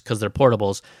MacBooks because they're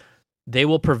portables. They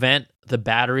will prevent the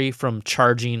battery from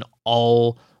charging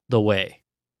all the way.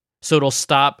 So it'll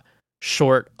stop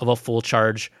short of a full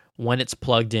charge when it's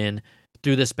plugged in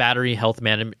through this battery health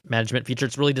management feature.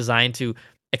 It's really designed to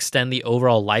extend the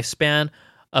overall lifespan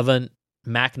of a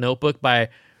Mac notebook by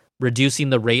reducing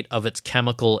the rate of its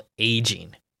chemical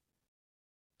aging.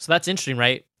 So that's interesting,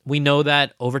 right? We know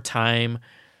that over time,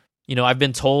 I've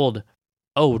been told,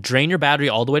 drain your battery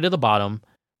all the way to the bottom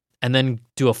and then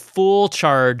do a full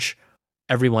charge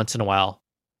every once in a while.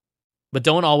 But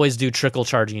don't always do trickle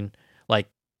charging, like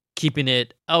keeping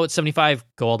it, it's 75,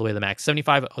 go all the way to the max.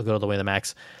 75, I'll go all the way to the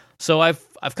max. So I've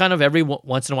kind of every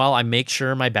once in a while, I make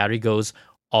sure my battery goes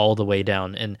all the way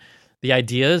down. And the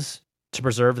idea is to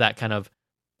preserve that kind of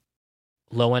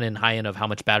low end and high end of how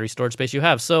much battery storage space you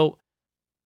have. So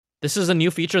this is a new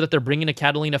feature that they're bringing to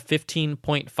Catalina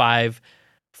 15.5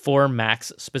 for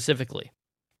Macs specifically.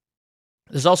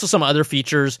 There's also some other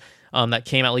features that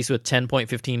came at least with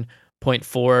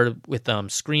 10.15.4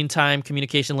 with screen time,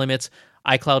 communication limits,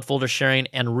 iCloud folder sharing,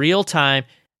 and real-time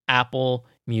Apple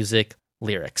Music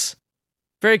lyrics.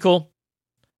 Very cool.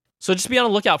 So just be on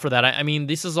the lookout for that. I mean,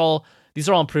 these are all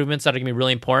improvements that are going to be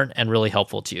really important and really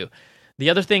helpful to you. The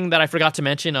other thing that I forgot to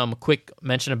mention, quick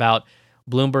mention about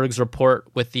Bloomberg's report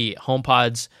with the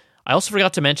HomePods. I also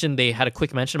forgot to mention they had a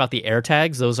quick mention about the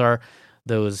AirTags. Those are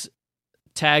those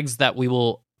tags that we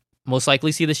will most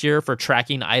likely see this year for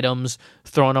tracking items,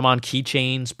 throwing them on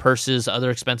keychains, purses, other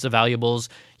expensive valuables,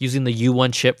 using the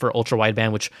U1 chip for ultra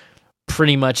wideband, which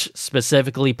pretty much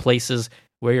specifically places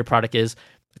where your product is.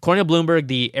 According to Bloomberg,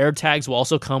 the AirTags will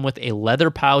also come with a leather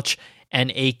pouch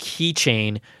and a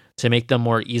keychain to make them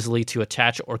more easily to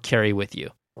attach or carry with you.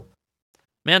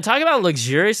 Man, talk about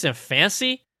luxurious and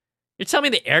fancy. You're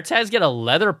telling me the AirTags get a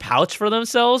leather pouch for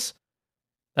themselves?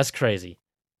 That's crazy.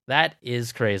 That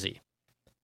is crazy.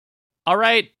 All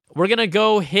right, we're going to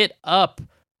go hit up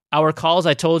our calls.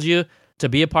 I told you to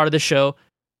be a part of the show.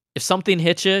 If something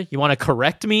hits you, you want to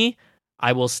correct me,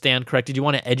 I will stand corrected. You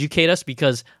want to educate us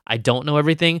because I don't know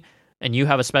everything, and you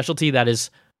have a specialty that is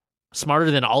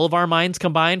smarter than all of our minds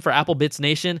combined for Apple Bits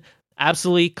Nation.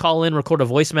 Absolutely call in, record a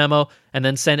voice memo, and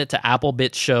then send it to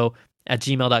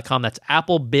applebitsshow@gmail.com. That's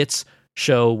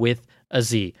applebitsshow with a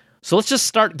Z. So let's just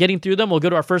start getting through them. We'll go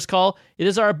to our first call. It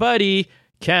is our buddy,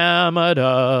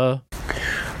 Kamada.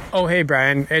 Oh, hey,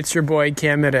 Brian. It's your boy,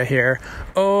 Kamada here.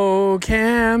 Oh,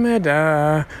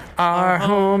 Kamada, our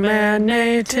home and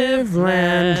native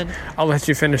land. I'll let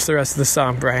you finish the rest of the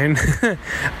song, Brian.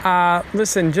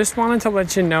 Listen, just wanted to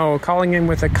let you know, calling in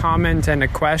with a comment and a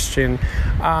question.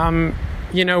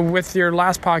 With your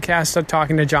last podcast,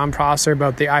 talking to John Prosser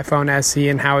about the iPhone SE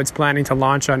and how it's planning to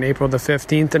launch on April the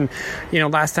 15th. And,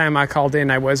 last time I called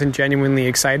in, I wasn't genuinely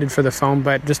excited for the phone.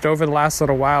 But just over the last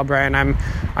little while, Brian,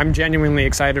 I'm genuinely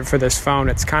excited for this phone.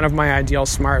 It's kind of my ideal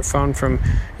smartphone from,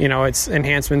 its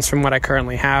enhancements from what I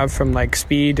currently have, from like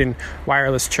speed and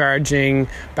wireless charging,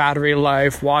 battery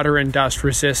life, water and dust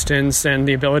resistance, and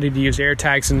the ability to use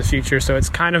AirTags in the future. So it's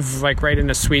kind of like right in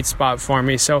a sweet spot for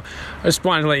me. So I just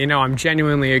wanted to let you know I'm genuinely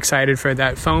excited for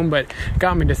that phone, but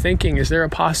got me to thinking, is there a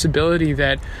possibility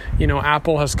that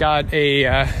Apple has got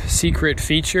a secret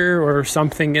feature or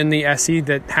something in the SE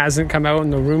that hasn't come out in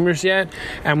the rumors yet,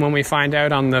 and when we find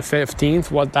out on the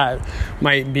 15th what that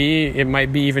might be, it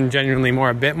might be even genuinely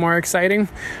a bit more exciting?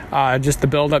 Just the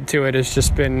build up to it has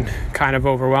just been kind of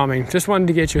overwhelming. Just wanted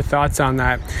to get your thoughts on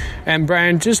that. And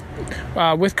Brian, just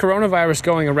with coronavirus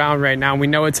going around right now, we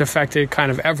know it's affected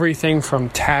kind of everything from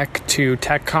tech to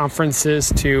tech conferences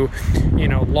to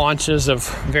launches of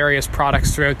various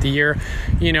products throughout the year.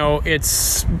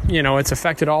 It's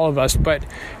affected all of us, but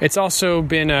it's also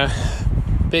been a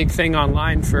big thing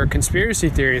online for conspiracy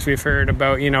theories. We've heard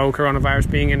about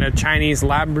coronavirus being in a Chinese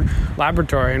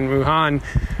laboratory in Wuhan,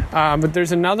 but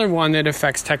there's another one that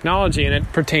affects technology, and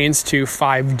it pertains to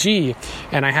 5G.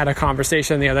 And I had a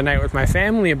conversation the other night with my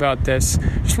family about this.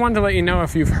 Just wanted to let you know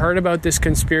if you've heard about this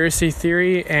conspiracy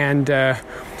theory and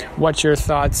what your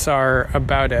thoughts are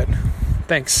about it.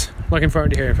 Thanks. Looking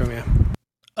forward to hearing from you.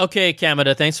 Okay,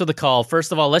 Kamada, thanks for the call.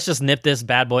 First of all, let's just nip this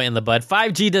bad boy in the bud.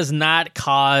 5G does not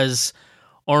cause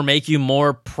or make you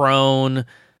more prone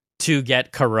to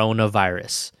get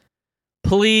coronavirus.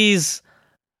 Please.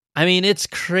 I mean, it's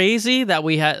crazy that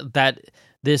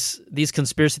these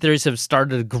conspiracy theories have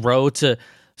started to grow to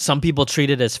some people treat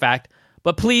it as fact.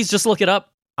 But please just look it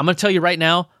up. I'm going to tell you right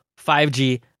now,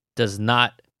 5G does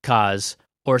not cause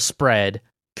or spread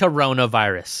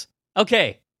coronavirus.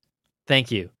 Okay,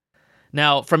 thank you.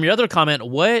 Now, from your other comment,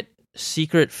 what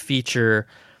secret feature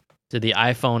did the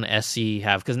iPhone SE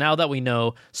have? Because now that we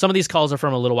know, some of these calls are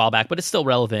from a little while back, but it's still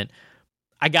relevant.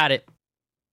 I got it.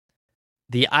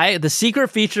 The secret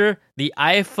feature the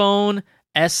iPhone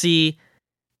SE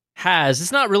has,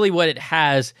 it's not really what it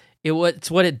has,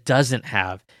 it's what it doesn't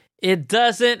have. It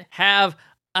doesn't have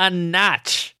a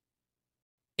notch.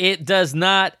 It does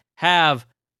not have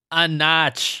a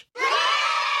notch.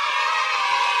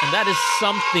 And that is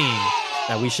something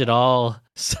that we should all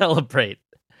celebrate.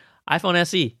 iPhone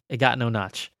SE, it got no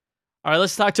notch. All right,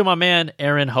 let's talk to my man,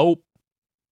 Aaron Hope.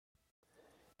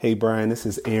 Hey, Brian, this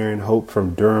is Aaron Hope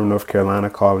from Durham, North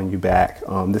Carolina, calling you back.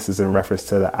 This is in reference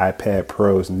to the iPad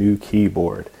Pro's new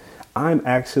keyboard. I'm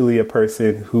actually a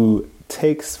person who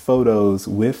takes photos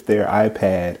with their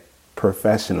iPad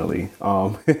professionally.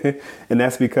 And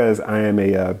that's because I am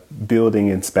a building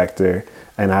inspector,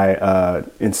 and I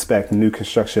inspect new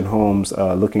construction homes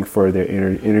looking for their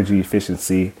energy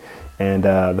efficiency. And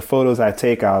the photos I'll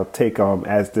take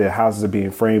as the houses are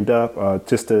being framed up,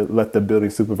 just to let the building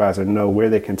supervisor know where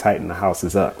they can tighten the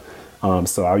houses up.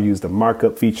 So I'll use the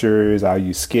markup features, I'll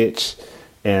use Sketch,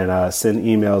 and send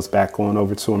emails back on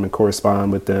over to them and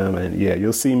correspond with them. And yeah,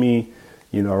 you'll see me,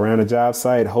 around a job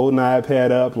site holding the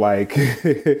iPad up, like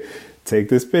take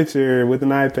this picture with an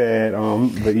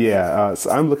iPad. But yeah, so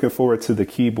I'm looking forward to the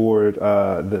keyboard,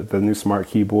 the new smart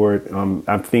keyboard.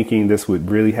 I'm thinking this would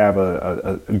really have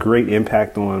a great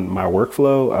impact on my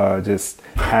workflow. Just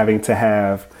having to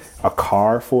have a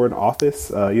car for an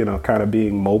office, kind of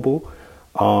being mobile,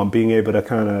 being able to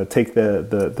kind of take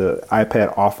the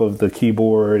iPad off of the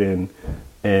keyboard and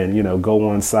go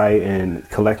on site and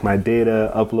collect my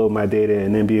data, upload my data,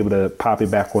 and then be able to pop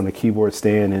it back on the keyboard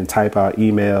stand and type out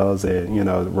emails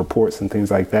and, reports and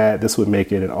things like that. This would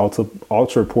make it an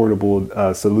ultra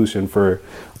portable solution for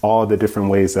all the different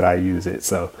ways that I use it.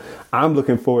 So I'm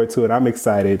looking forward to it. I'm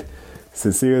excited.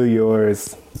 Sincerely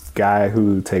yours, guy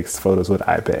who takes photos with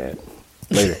iPad.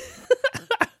 Later.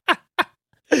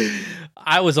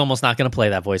 I was almost not going to play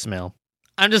that voicemail.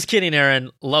 I'm just kidding,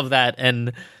 Aaron. Love that.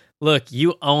 And look,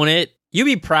 you own it. You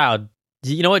be proud.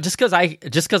 You know what? Just because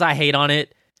I hate on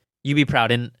it, you be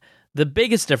proud. And the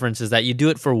biggest difference is that you do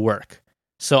it for work.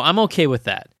 So I'm okay with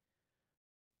that.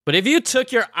 But if you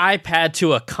took your iPad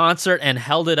to a concert and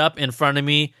held it up in front of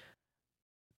me,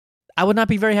 I would not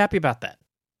be very happy about that.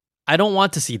 I don't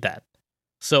want to see that.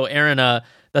 So Aaron,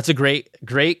 that's a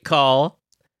great call.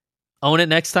 Own it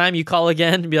next time you call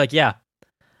again and be like, yeah,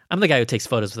 I'm the guy who takes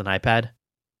photos with an iPad.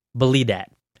 Believe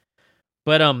that.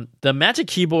 But the Magic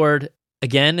Keyboard,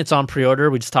 again, it's on pre-order.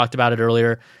 We just talked about it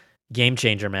earlier. Game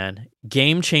changer, man.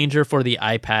 Game changer for the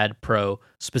iPad Pro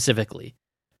specifically.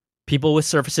 People with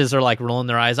Surfaces are like rolling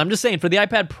their eyes. I'm just saying, for the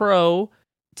iPad Pro,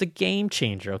 it's a game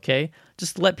changer, okay?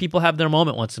 Just let people have their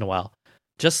moment once in a while.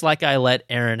 Just like I let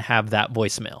Aaron have that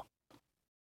voicemail.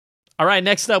 All right,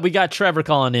 next up, we got Trevor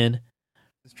calling in.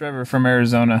 It's Trevor from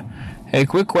Arizona. Hey,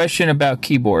 quick question about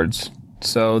keyboards.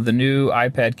 So the new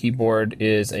iPad keyboard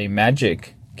is a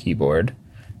Magic keyboard.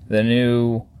 The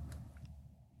new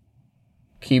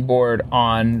keyboard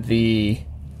on the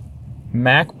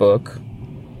MacBook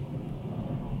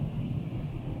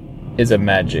is a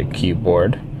Magic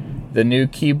keyboard. The new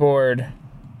keyboard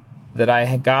that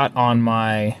I got on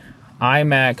my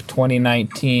iMac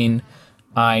 2019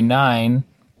 i9,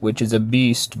 which is a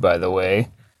beast, by the way,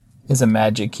 is a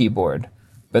Magic keyboard.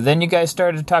 But then you guys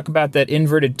started to talk about that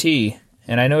inverted T,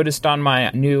 and I noticed on my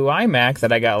new iMac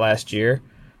that I got last year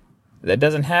that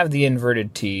doesn't have the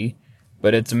inverted T,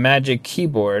 but it's a Magic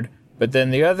keyboard. But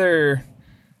then the other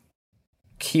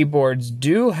keyboards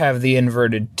do have the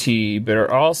inverted T, but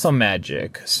are also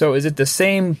Magic. So is it the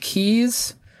same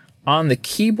keys on the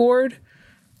keyboard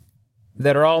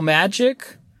that are all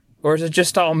Magic, or is it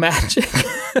just all Magic?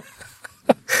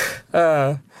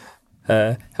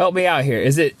 Help me out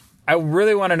here. I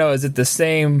really want to know, is it the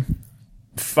same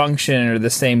function or the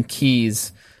same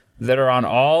keys that are on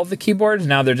all the keyboards?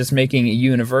 Now they're just making it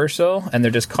universal and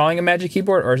they're just calling it Magic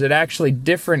Keyboard, or is it actually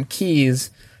different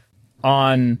keys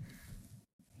on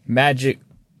Magic,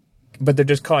 but they're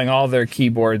just calling all their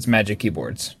keyboards Magic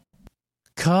Keyboards?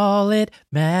 Call it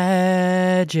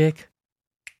magic.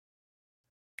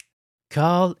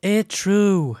 Call it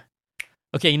true.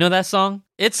 Okay, you know that song?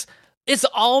 It's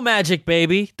all magic,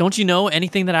 baby. Don't you know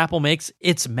anything that Apple makes,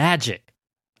 it's magic.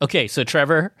 Okay, so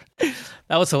Trevor,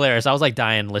 that was hilarious. I was like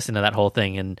dying listening to that whole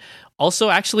thing and also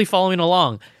actually following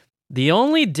along. The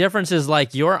only difference is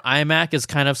like your iMac is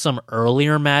kind of some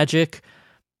earlier magic,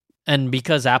 and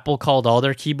because Apple called all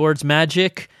their keyboards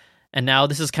Magic, and now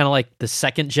this is kind of like the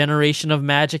second generation of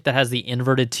Magic that has the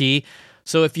inverted T.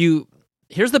 So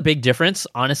here's the big difference,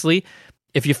 honestly.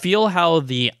 If you feel how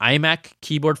the iMac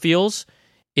keyboard feels,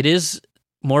 it is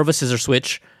more of a scissor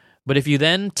switch. But if you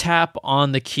then tap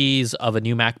on the keys of a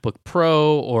new MacBook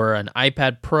Pro or an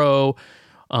iPad Pro,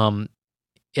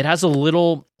 it has a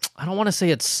little, I don't want to say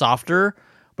it's softer,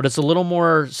 but it's a little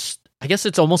more, I guess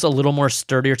it's almost a little more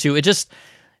sturdier too.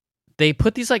 They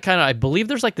put these like kind of, I believe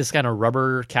there's like this kind of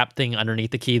rubber cap thing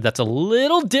underneath the key that's a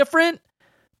little different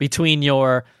between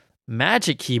your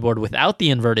Magic keyboard without the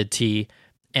inverted T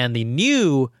and the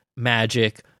new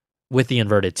Magic with the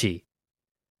inverted T.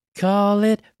 Call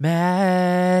it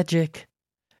magic.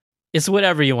 It's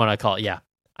whatever you want to call it. Yeah,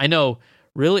 I know.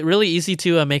 Really, really easy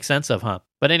to make sense of, huh?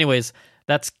 But anyways,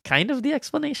 that's kind of the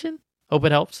explanation. Hope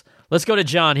it helps. Let's go to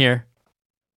John here.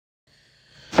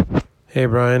 Hey,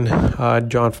 Brian.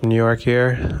 John from New York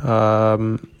here.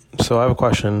 So I have a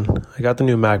question. I got the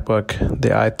new MacBook,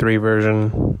 the i3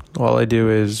 version. All I do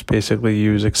is basically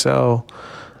use Excel,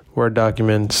 Word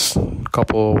documents, a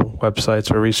couple websites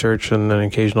for research, and an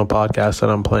occasional podcast that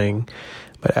I'm playing.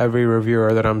 But every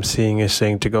reviewer that I'm seeing is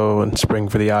saying to go and spring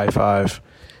for the i5.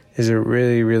 Is it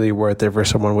really, really worth it for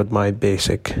someone with my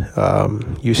basic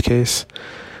use case?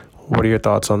 What are your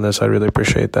thoughts on this? I really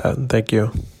appreciate that. Thank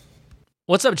you.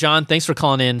 What's up, John? Thanks for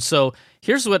calling in. So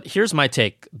here's my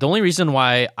take. The only reason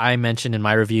why I mentioned in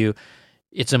my review,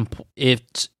 it's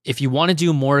if you want to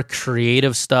do more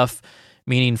creative stuff,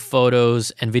 meaning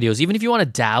photos and videos, even if you want to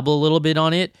dabble a little bit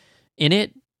in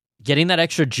it, getting that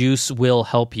extra juice will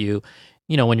help you,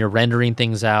 when you're rendering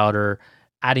things out or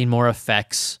adding more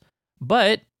effects.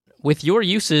 But with your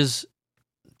uses,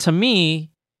 to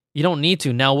me, you don't need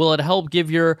to. Now, will it help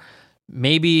give your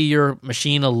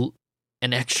machine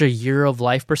an extra year of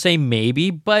life per se? Maybe,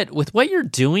 but with what you're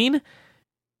doing,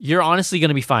 you're honestly going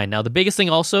to be fine. Now, the biggest thing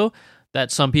also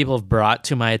that some people have brought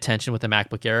to my attention with the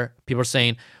MacBook Air, people are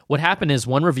saying what happened is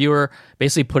one reviewer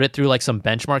basically put it through like some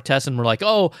benchmark tests and were like,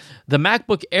 oh, the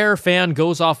MacBook Air fan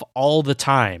goes off all the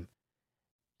time.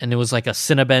 And it was like a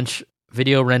Cinebench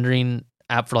video rendering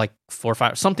app for like 4 or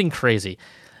 5, something crazy.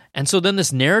 And so then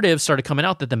this narrative started coming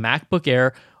out that the MacBook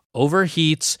Air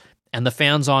overheats and the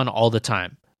fan's on all the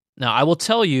time. Now, I will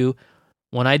tell you,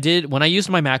 when I used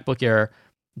my MacBook Air,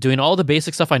 doing all the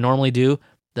basic stuff I normally do,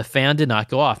 the fan did not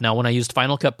go off. Now, when I used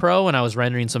Final Cut Pro and I was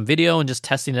rendering some video and just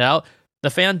testing it out, the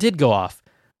fan did go off.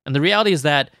 And the reality is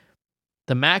that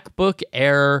the MacBook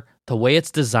Air, the way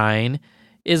it's designed,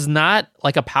 is not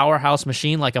like a powerhouse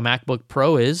machine like a MacBook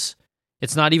Pro is.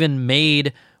 It's not even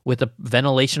made with the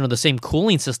ventilation or the same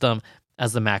cooling system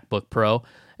as the MacBook Pro.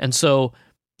 And so,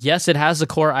 yes, it has the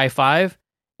Core i5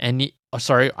 and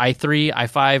i3,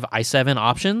 i5, i7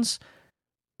 options,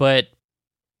 but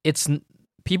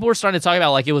people were starting to talk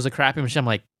about like it was a crappy machine. I'm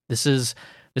like, this is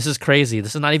crazy.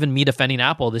 This is not even me defending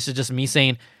Apple. This is just me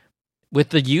saying, with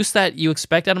the use that you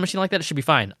expect out of a machine like that, it should be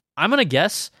fine. I'm gonna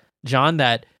guess, John,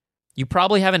 that you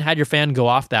probably haven't had your fan go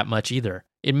off that much either.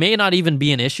 It may not even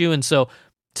be an issue. And so,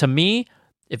 to me,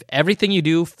 if everything you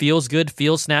do feels good,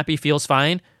 feels snappy, feels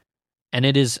fine, and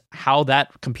it is how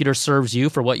that computer serves you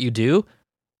for what you do,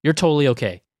 you're totally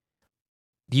okay.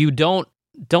 You don't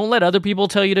let other people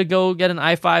tell you to go get an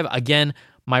i5. Again,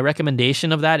 my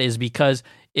recommendation of that is because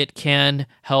it can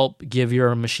help give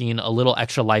your machine a little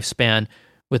extra lifespan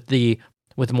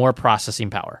with more processing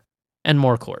power and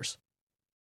more cores.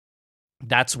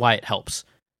 That's why it helps.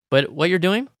 But what you're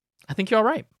doing, I think you're all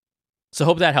right. So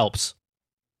hope that helps.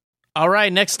 All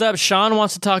right, next up, Sean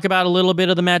wants to talk about a little bit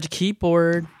of the Magic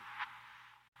Keyboard.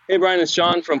 Hey, Brian, it's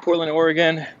Sean from Portland,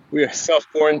 Oregon. We are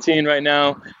self-quarantined right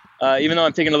now. Even though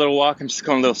I'm taking a little walk, I'm just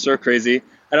going a little stir crazy.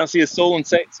 I don't see a soul in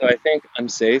sight, so I think I'm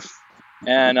safe.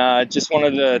 And just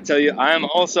wanted to tell you, I'm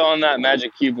also on that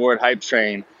Magic Keyboard hype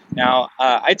train. Now,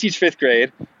 I teach 5th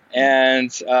grade, and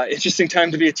interesting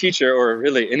time to be a teacher, or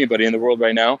really anybody in the world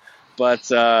right now. But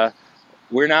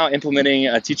we're now implementing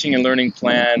a teaching and learning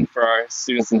plan for our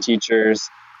students and teachers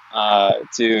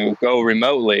to go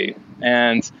remotely,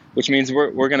 and which means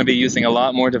we're going to be using a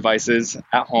lot more devices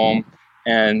at home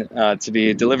and to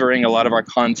be delivering a lot of our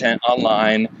content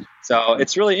online. So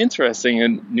it's really interesting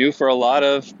and new for a lot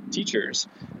of teachers.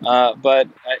 But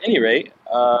at any rate,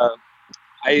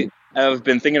 I have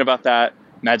been thinking about that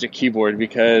Magic Keyboard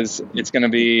because it's going to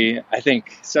be, I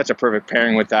think, such a perfect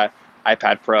pairing with that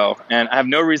iPad Pro. And I have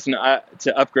no reason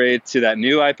to upgrade to that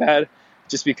new iPad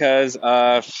just because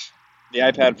the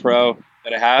iPad Pro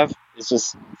that I have is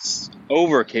just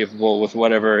over capable with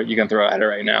whatever you can throw at it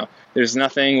right now. There's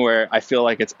nothing where I feel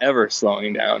like it's ever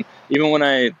slowing down. Even when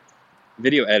I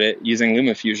video edit using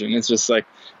LumaFusion, it's just like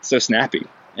so snappy.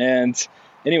 And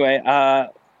anyway,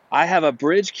 I have a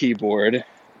Brydge keyboard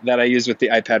that I use with the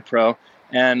iPad Pro.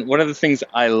 And one of the things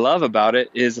I love about it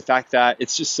is the fact that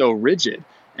it's just so rigid.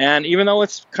 And even though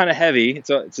it's kind of heavy,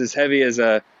 it's as heavy as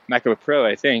a MacBook Pro,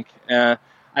 I think,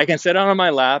 I can sit it on my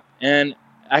lap and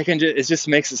it just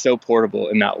makes it so portable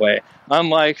in that way.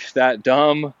 Unlike that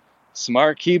dumb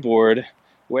smart keyboard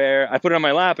where I put it on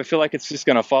my lap, I feel like it's just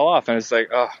going to fall off. And it's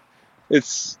like,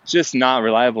 it's just not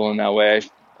reliable in that way.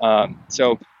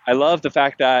 So I love the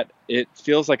fact that it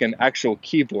feels like an actual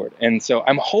keyboard. And so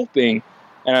I'm hoping,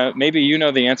 and maybe you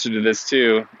know the answer to this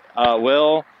too,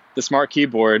 will the smart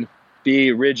keyboard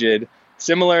be rigid,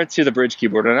 similar to the Brydge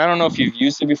keyboard? And I don't know if you've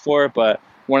used it before, but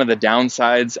one of the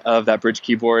downsides of that Brydge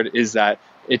keyboard is that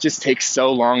it just takes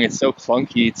so long. It's so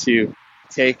clunky to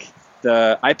take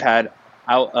the iPad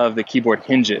out of the keyboard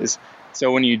hinges.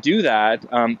 So when you do that,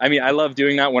 I love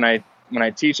doing that when I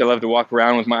teach. I love to walk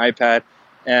around with my iPad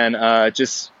and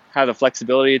just have the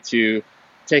flexibility to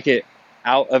take it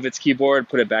out of its keyboard,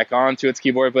 put it back onto its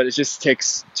keyboard, but it just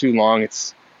takes too long.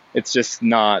 It's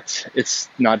not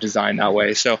designed that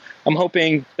way. So I'm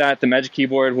hoping that the Magic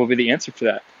Keyboard will be the answer for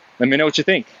that. Let me know what you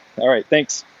think. All right,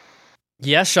 thanks.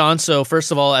 Yes, Sean. So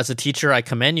first of all, as a teacher, I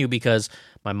commend you because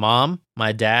my mom,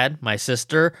 my dad, my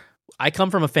sister, I come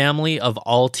from a family of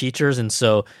all teachers. And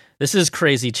so this is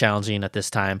crazy challenging at this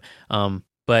time.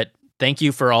 But thank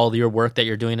you for all your work that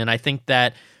you're doing. And I think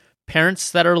that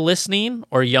parents that are listening,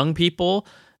 or young people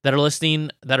that are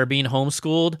listening that are being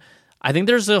homeschooled, I think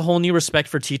there's a whole new respect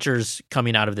for teachers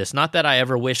coming out of this. Not that I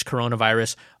ever wish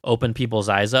coronavirus opened people's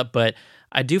eyes up, but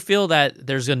I do feel that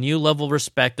there's a new level of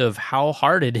respect of how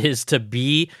hard it is to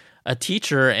be a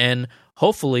teacher, and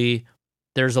hopefully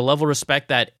there's a level of respect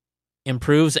that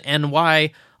improves, and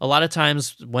why a lot of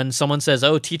times when someone says,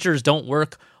 oh, teachers don't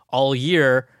work all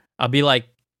year, I'll be like,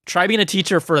 try being a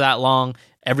teacher for that long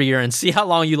every year and see how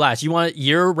long you last. You want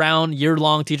year-round,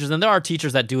 year-long teachers, and there are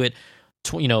teachers that do it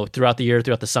throughout the year,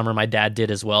 throughout the summer. My dad did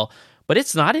as well. But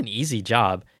it's not an easy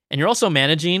job. And you're also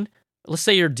managing, let's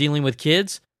say you're dealing with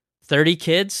kids, 30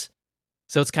 kids.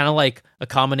 So it's kind of like a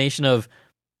combination of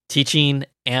teaching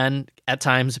and at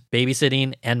times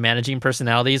babysitting and managing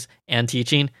personalities and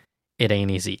teaching. It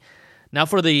ain't easy. Now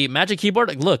for the Magic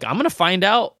Keyboard, look, I'm going to find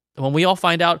out when we all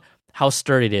find out how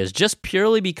sturdy it is, just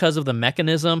purely because of the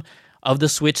mechanism of the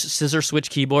scissor switch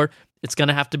keyboard. It's going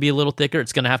to have to be a little thicker.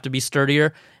 It's going to have to be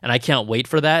sturdier, and I can't wait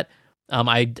for that.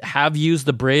 I have used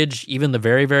the bridge, even the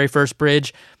very, very first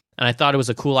bridge, and I thought it was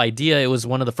a cool idea. It was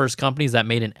one of the first companies that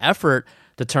made an effort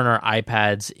to turn our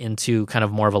iPads into kind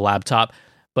of more of a laptop.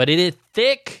 But it is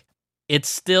thick. It's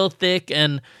still thick,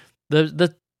 and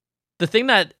the thing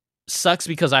that sucks,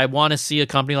 because I want to see a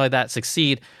company like that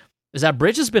succeed, is that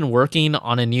Bridge has been working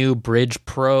on a new Bridge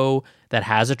Pro that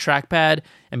has a trackpad,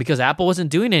 and because Apple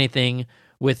wasn't doing anything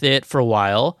with it for a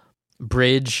while,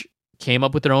 Bridge came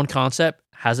up with their own concept,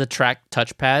 has a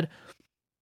touchpad,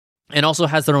 and also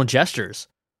has their own gestures.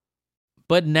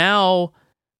 But now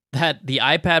that the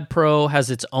iPad Pro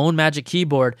has its own Magic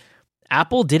Keyboard,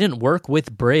 Apple didn't work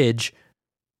with Bridge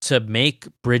to make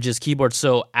Bridge's keyboard.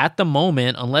 So at the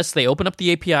moment, unless they open up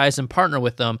the APIs and partner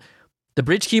with them, the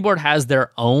Bridge keyboard has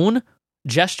their own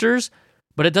gestures,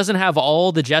 but it doesn't have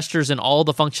all the gestures and all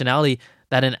the functionality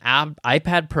that an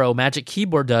iPad Pro Magic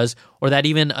Keyboard does, or that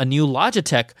even a new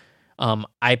Logitech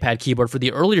iPad keyboard for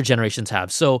the earlier generations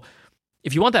have. So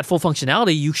if you want that full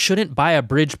functionality, you shouldn't buy a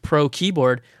Bridge Pro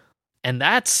keyboard. And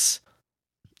I'm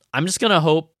just going to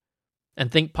hope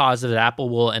and think positive that Apple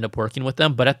will end up working with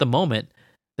them. But at the moment,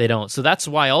 they don't. So that's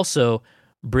why also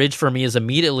Bridge for me is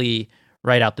immediately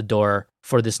right out the door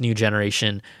for this new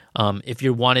generation, if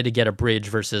you wanted to get a Bridge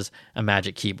versus a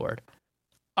Magic Keyboard.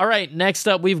 All right, next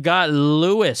up, we've got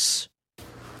Lewis.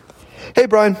 Hey,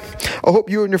 Brian. I hope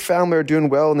you and your family are doing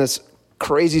well in this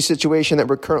crazy situation that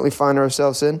we're currently finding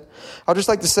ourselves in. I'd just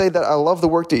like to say that I love the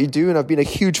work that you do, and I've been a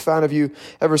huge fan of you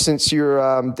ever since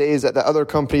your days at the other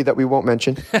company that we won't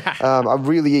mention. I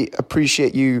really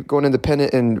appreciate you going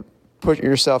independent and putting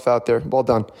yourself out there. Well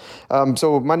done.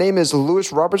 So my name is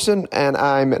Lewis Robertson, and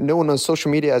I'm known on social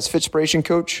media as Fitspiration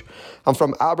Coach. I'm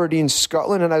from Aberdeen,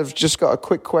 Scotland, and I've just got a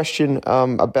quick question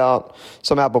about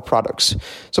some Apple products.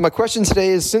 So my question today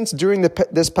is, since during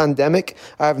this pandemic,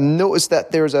 I've noticed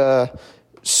that there's a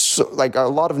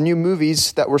lot of new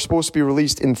movies that were supposed to be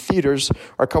released in theaters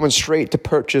are coming straight to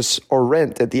purchase or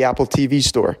rent at the Apple TV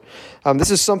store. This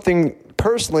is something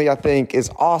personally I think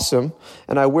is awesome,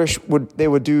 and I wish they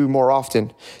would do more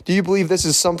often. Do you believe this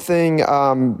is something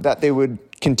that they would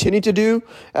continue to do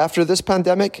after this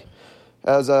pandemic,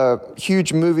 as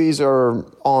huge movies are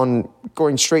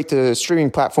going straight to streaming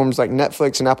platforms like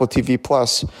Netflix and Apple TV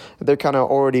Plus? They're kind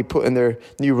of already putting their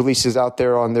new releases out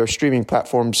there on their streaming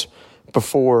platforms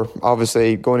before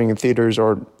obviously going in theaters,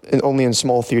 or only in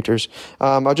small theaters.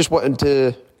 I just wanted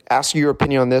to ask you your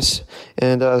opinion on this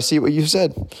and see what you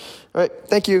said. All right,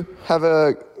 thank you. Have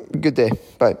a good day.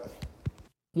 Bye.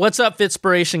 What's up,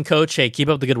 Fitspiration Coach? Hey, keep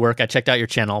up the good work. I checked out your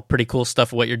channel. Pretty cool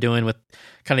stuff, what you're doing with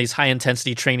kind of these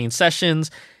high-intensity training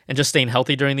sessions and just staying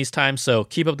healthy during these times. So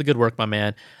keep up the good work, my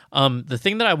man. The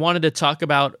thing that I wanted to talk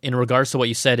about in regards to what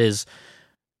you said is,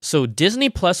 so Disney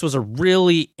Plus was a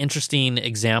really interesting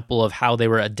example of how they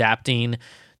were adapting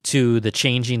to the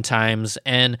changing times.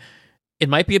 And it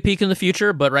might be a peak in the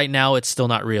future, but right now it's still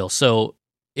not real. So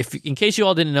in case you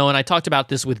all didn't know, and I talked about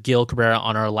this with Gil Cabrera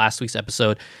on our last week's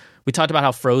episode, we talked about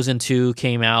how Frozen 2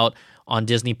 came out on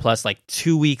Disney Plus like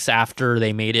 2 weeks after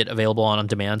they made it available on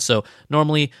demand. So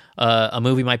normally a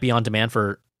movie might be on demand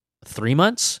for 3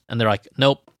 months, and they're like,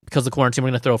 nope, because of quarantine,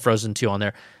 we're going to throw Frozen 2 on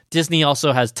there. Disney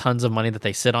also has tons of money that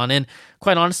they sit on, and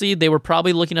quite honestly, they were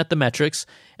probably looking at the metrics,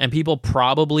 and people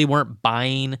probably weren't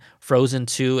buying Frozen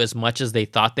 2 as much as they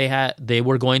thought they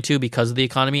were going to because of the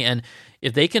economy. And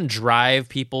if they can drive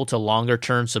people to longer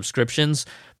term subscriptions,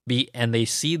 and they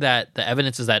see that the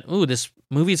evidence is that, this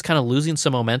movie is kind of losing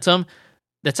some momentum,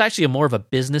 that's actually more of a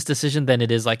business decision than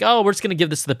it is like, we're just going to give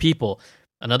this to the people.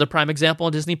 Another prime example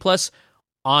on Disney Plus,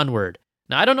 Onward.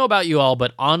 Now, I don't know about you all,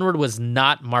 but Onward was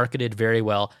not marketed very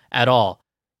well at all.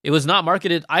 It was not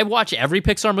marketed. I watch every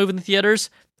Pixar movie in the theaters.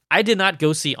 I did not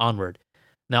go see Onward.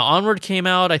 Now, Onward came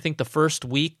out, I think, the first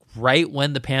week, right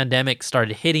when the pandemic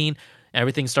started hitting,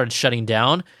 everything started shutting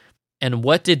down. And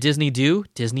what did Disney do?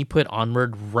 Disney put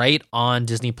Onward right on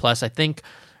Disney Plus, I think,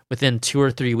 within 2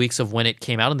 or 3 weeks of when it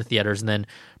came out in the theaters, and then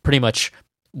pretty much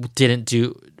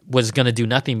was going to do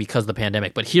nothing because of the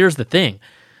pandemic. But here's the thing,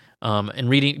 and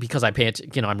reading, because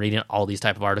I'm reading all these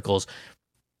type of articles,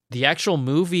 the actual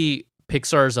movie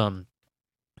Pixar's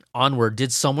Onward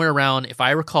did somewhere around, if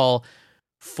I recall,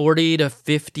 40 to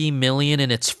 50 million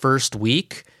in its first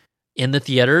week in the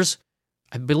theaters.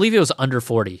 I believe it was under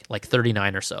 40, like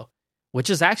 39 or so,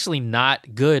 which is actually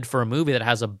not good for a movie that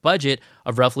has a budget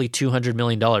of roughly $200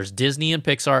 million. Disney and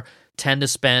Pixar tend to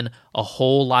spend a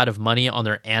whole lot of money on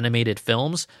their animated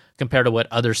films compared to what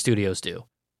other studios do.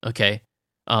 Okay.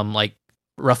 Like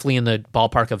roughly in the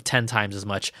ballpark of 10 times as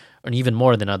much, or even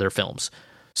more than other films.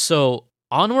 So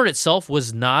Onward itself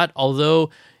was not,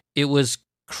 although it wasn't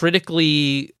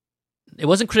critically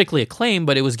acclaimed,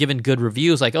 but it was given good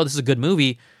reviews, like, oh, this is a good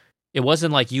movie. It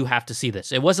wasn't like, you have to see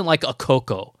this. It wasn't like a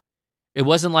Coco. It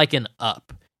wasn't like an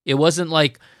Up. It wasn't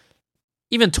like,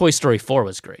 even Toy Story 4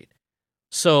 was great.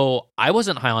 So I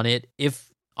wasn't high on it.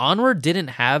 If Onward didn't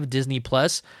have Disney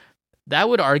Plus, that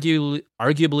would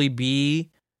arguably be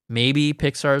maybe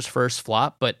Pixar's first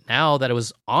flop. But now that it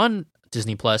was on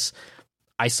Disney Plus,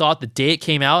 I saw it the day it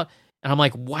came out, and I'm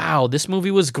like, wow, this movie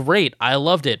was great. I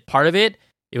loved it. Part of it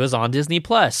was on Disney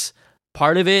Plus.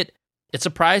 Part of it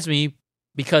surprised me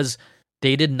because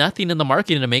they did nothing in the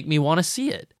marketing to make me want to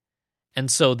see it. And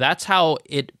so that's how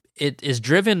it is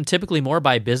driven typically more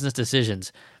by business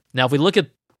decisions. Now, if we look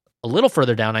at a little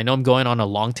further down, I know I'm going on a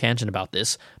long tangent about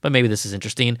this, but maybe this is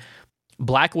interesting.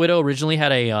 Black Widow originally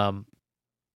had a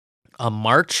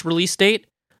March release date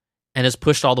and is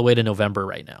pushed all the way to November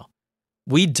right now.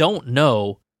 We don't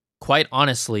know, quite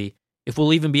honestly, if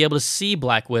we'll even be able to see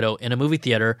Black Widow in a movie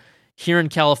theater. Here in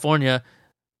California,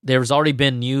 there's already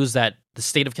been news that the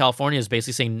state of California is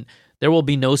basically saying there will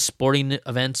be no sporting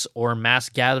events or mass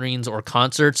gatherings or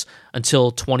concerts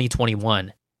until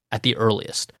 2021 at the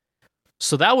earliest.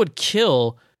 So that would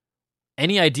kill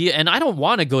any idea, and I don't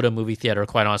want to go to a movie theater,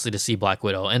 quite honestly, to see Black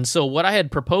Widow. And so what I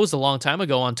had proposed a long time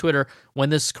ago on Twitter when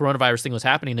this coronavirus thing was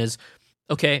happening is,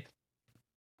 okay,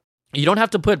 you don't have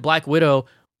to put Black Widow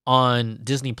on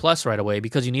Disney Plus right away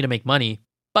because you need to make money,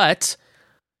 but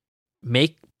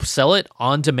sell it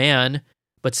on demand,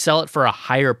 but sell it for a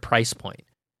higher price point.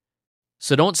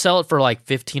 So don't sell it for like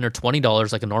 $15 or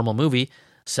 $20 like a normal movie.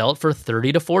 Sell it for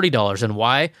 $30 to $40. And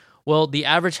why? Well, the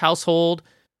average household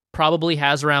probably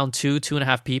has around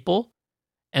 2.5 people.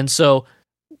 And so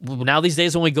now these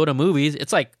days when we go to movies,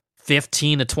 it's like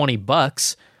 $15 to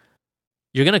 $20.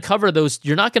 You're going to cover those.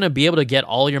 You're not going to be able to get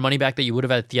all your money back that you would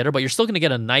have at the theater, but you're still going to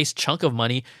get a nice chunk of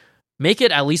money. Make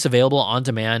it at least available on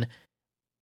demand,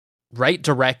 right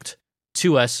direct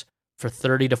to us for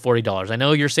 $30 to $40. I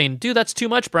know you're saying, dude, that's too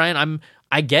much, Brian.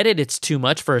 I get it. It's too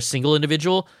much for a single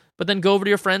individual, but then go over to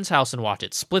your friend's house and watch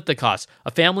it. Split the cost.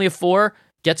 A family of 4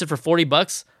 gets it for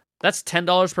 $40. That's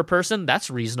 $10 per person. That's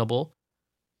reasonable.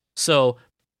 So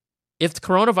if the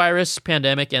coronavirus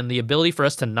pandemic and the ability for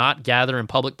us to not gather in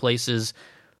public places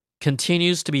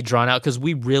continues to be drawn out, because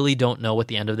we really don't know what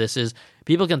the end of this is.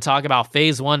 People can talk about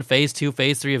phase 1, phase 2,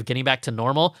 phase 3 of getting back to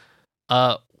normal.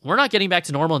 We're not getting back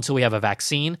to normal until we have a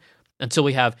vaccine, until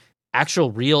we have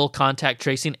actual real contact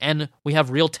tracing, and we have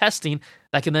real testing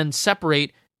that can then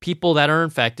separate people that are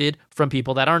infected from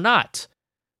people that are not.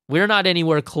 We're not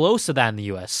anywhere close to that in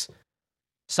the US.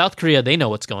 South Korea, they know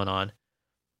what's going on.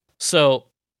 So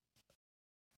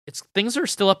things are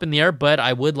still up in the air, but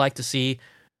I would like to see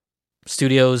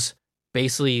studios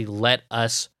basically let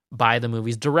us buy the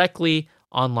movies directly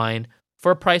online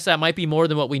for a price that might be more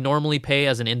than what we normally pay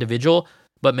as an individual,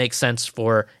 but makes sense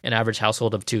for an average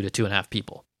household of 2 to 2.5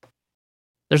 people.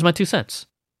 There's my 2 cents.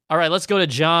 All right, let's go to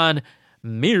John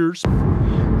Mears.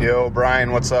 Yo,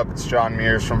 Brian, what's up? It's John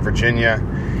Mears from Virginia.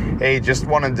 Hey, just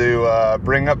wanted to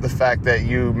bring up the fact that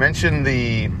you mentioned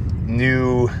the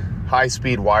new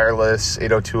high-speed wireless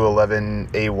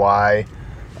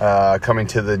 802.11ay coming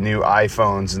to the new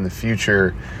iPhones in the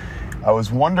future. I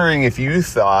was wondering if you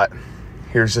thought,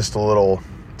 here's just a little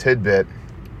tidbit,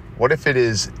 what if it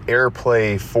is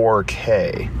AirPlay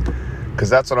 4K? Because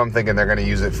that's what I'm thinking they're going to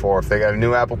use it for. If they got a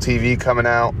new Apple TV coming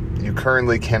out, you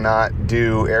currently cannot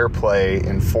do AirPlay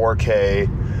in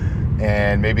 4K,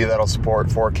 and maybe that'll support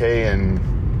 4K and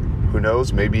who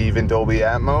knows, maybe even Dolby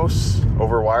Atmos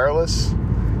over wireless.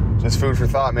 Just food for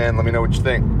thought, man. Let me know what you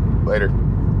think. Later.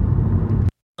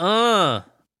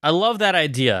 I love that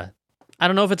idea. I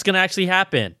don't know if it's going to actually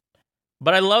happen,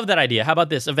 but I love that idea. How about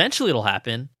this? Eventually it'll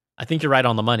happen. I think you're right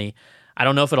on the money. I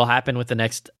don't know if it'll happen with the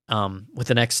next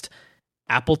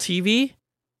Apple TV,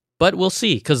 but we'll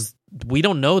see, because we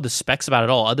don't know the specs about it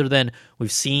all, other than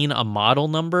we've seen a model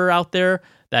number out there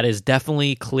that is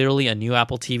definitely clearly a new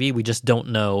Apple TV. We just don't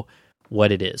know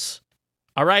what it is.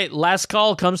 All right, last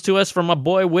call comes to us from my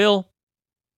boy Will.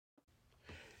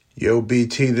 Yo,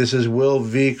 BT, this is Will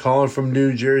V calling from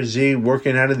New Jersey,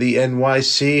 working out of the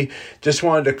NYC. Just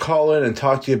wanted to call in and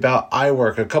talk to you about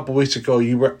iWork. A couple weeks ago,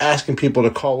 you were asking people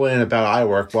to call in about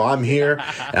iWork. Well, I'm here,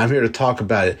 and I'm here to talk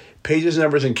about it. Pages,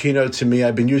 Numbers, and Keynote, to me,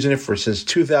 I've been using it since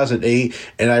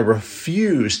 2008, and I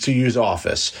refuse to use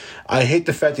Office. I hate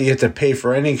the fact that you have to pay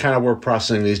for any kind of word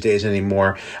processing these days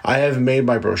anymore. I have made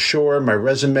my brochure, my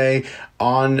resume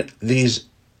on these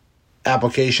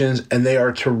applications, and they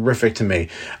are terrific to me.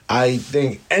 I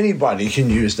think anybody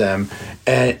can use them,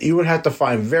 and you would have to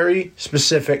find very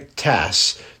specific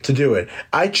tasks to do it.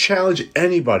 I challenge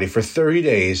anybody for 30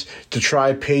 days to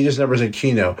try Pages, Numbers, and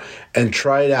Keynote and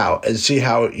try it out and see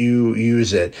how you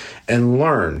use it and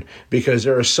learn, because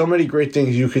there are so many great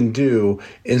things you can do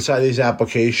inside these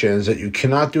applications that you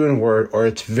cannot do in Word, or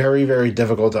it's very, very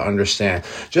difficult to understand.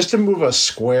 Just to move a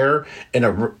square in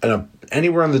a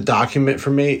anywhere on the document for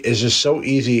me is just so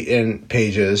easy in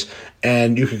Pages,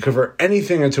 and you can convert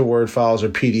anything into Word files or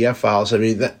PDF files. I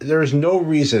mean, there is no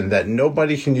reason that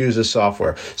nobody can use this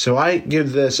software. So I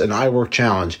give this an iWork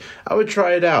challenge. I would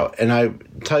try it out, and I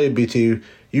tell you, BT,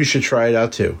 you should try it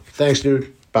out too. Thanks,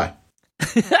 dude. Bye.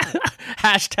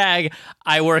 Hashtag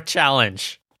iWork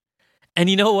challenge. And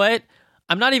you know what?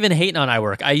 I'm not even hating on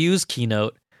iWork. I use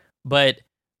Keynote, but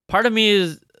part of me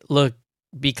is, look,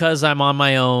 because I'm on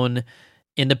my own,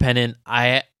 independent,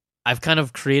 I've kind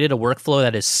of created a workflow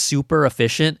that is super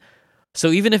efficient.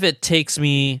 So even if it takes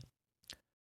me,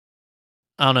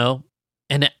 I don't know,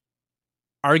 and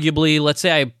arguably, let's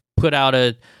say I put out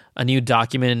a new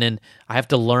document and I have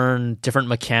to learn different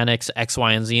mechanics, X,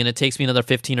 Y, and Z, and it takes me another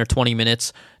 15 or 20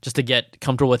 minutes just to get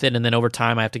comfortable with it, and then over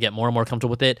time I have to get more and more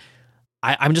comfortable with it.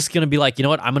 I'm just going to be like, you know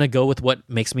what, I'm going to go with what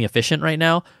makes me efficient right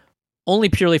now, only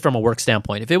purely from a work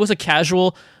standpoint. If it was a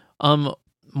casual,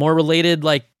 more related,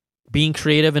 like being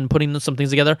creative and putting some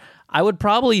things together, I would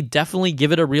probably definitely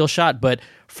give it a real shot. But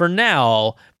for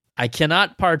now, I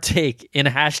cannot partake in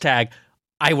hashtag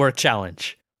iWork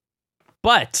challenge.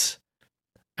 But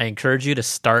I encourage you to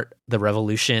start the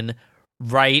revolution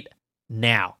right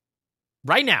now.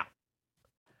 Right now.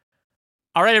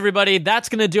 All right, everybody, that's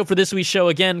going to do it for this week's show.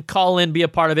 Again, call in, be a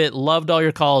part of it. Loved all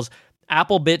your calls.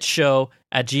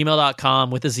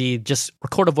 applebitsshow@gmail.com with a Z. Just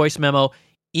record a voice memo,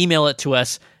 email it to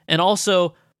us. And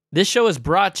also, this show is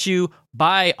brought to you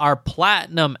by our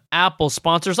Platinum Apple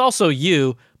sponsors, also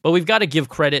you, but we've got to give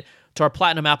credit to our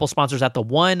Platinum Apple sponsors at the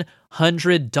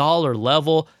 $100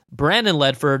 level: Brandon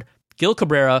Ledford, Gil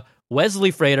Cabrera,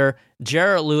 Wesley Frater,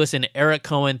 Jarrett Lewis, and Eric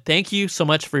Cohen. Thank you so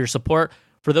much for your support.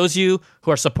 For those of you who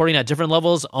are supporting at different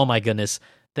levels, oh my goodness,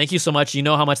 thank you so much. You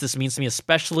know how much this means to me,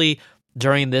 especially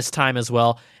during this time as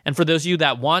well. And for those of you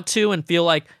that want to and feel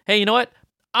like, hey, you know what?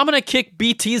 I'm going to kick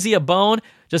BTZ a bone.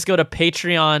 Just go to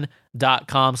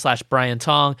patreon.com/Brian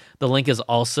Tong. The link is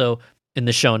also in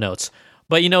the show notes.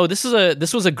 But, you know, this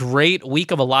was a great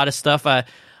week of a lot of stuff. I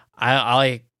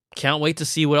can't wait to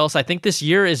see what else. I think this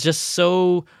year is just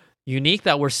so unique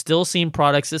that we're still seeing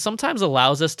products. It sometimes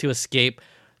allows us to escape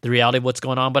the reality of what's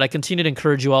going on. But I continue to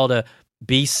encourage you all to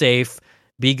be safe,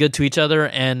 be good to each other,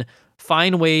 and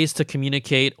find ways to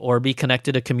communicate or be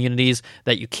connected to communities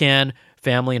that you can,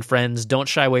 family and friends. Don't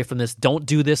shy away from this. Don't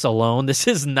do this alone. This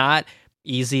is not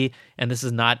easy, and this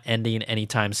is not ending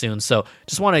anytime soon. So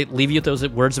just want to leave you with those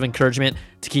words of encouragement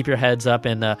to keep your heads up,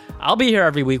 and I'll be here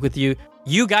every week with you.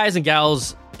 You guys and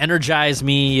gals energize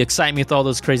me, excite me with all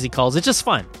those crazy calls. It's just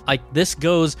fun. Like, this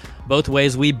goes both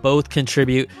ways. We both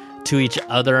contribute to each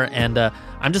other, and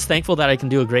I'm just thankful that I can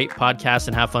do a great podcast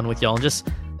and have fun with y'all and just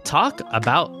talk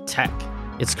about tech.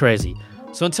 It's crazy.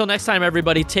 So until next time,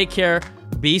 everybody, take care,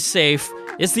 be safe.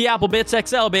 It's the Apple Bits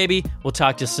XL, baby. We'll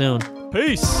talk to you soon.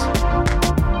 Peace.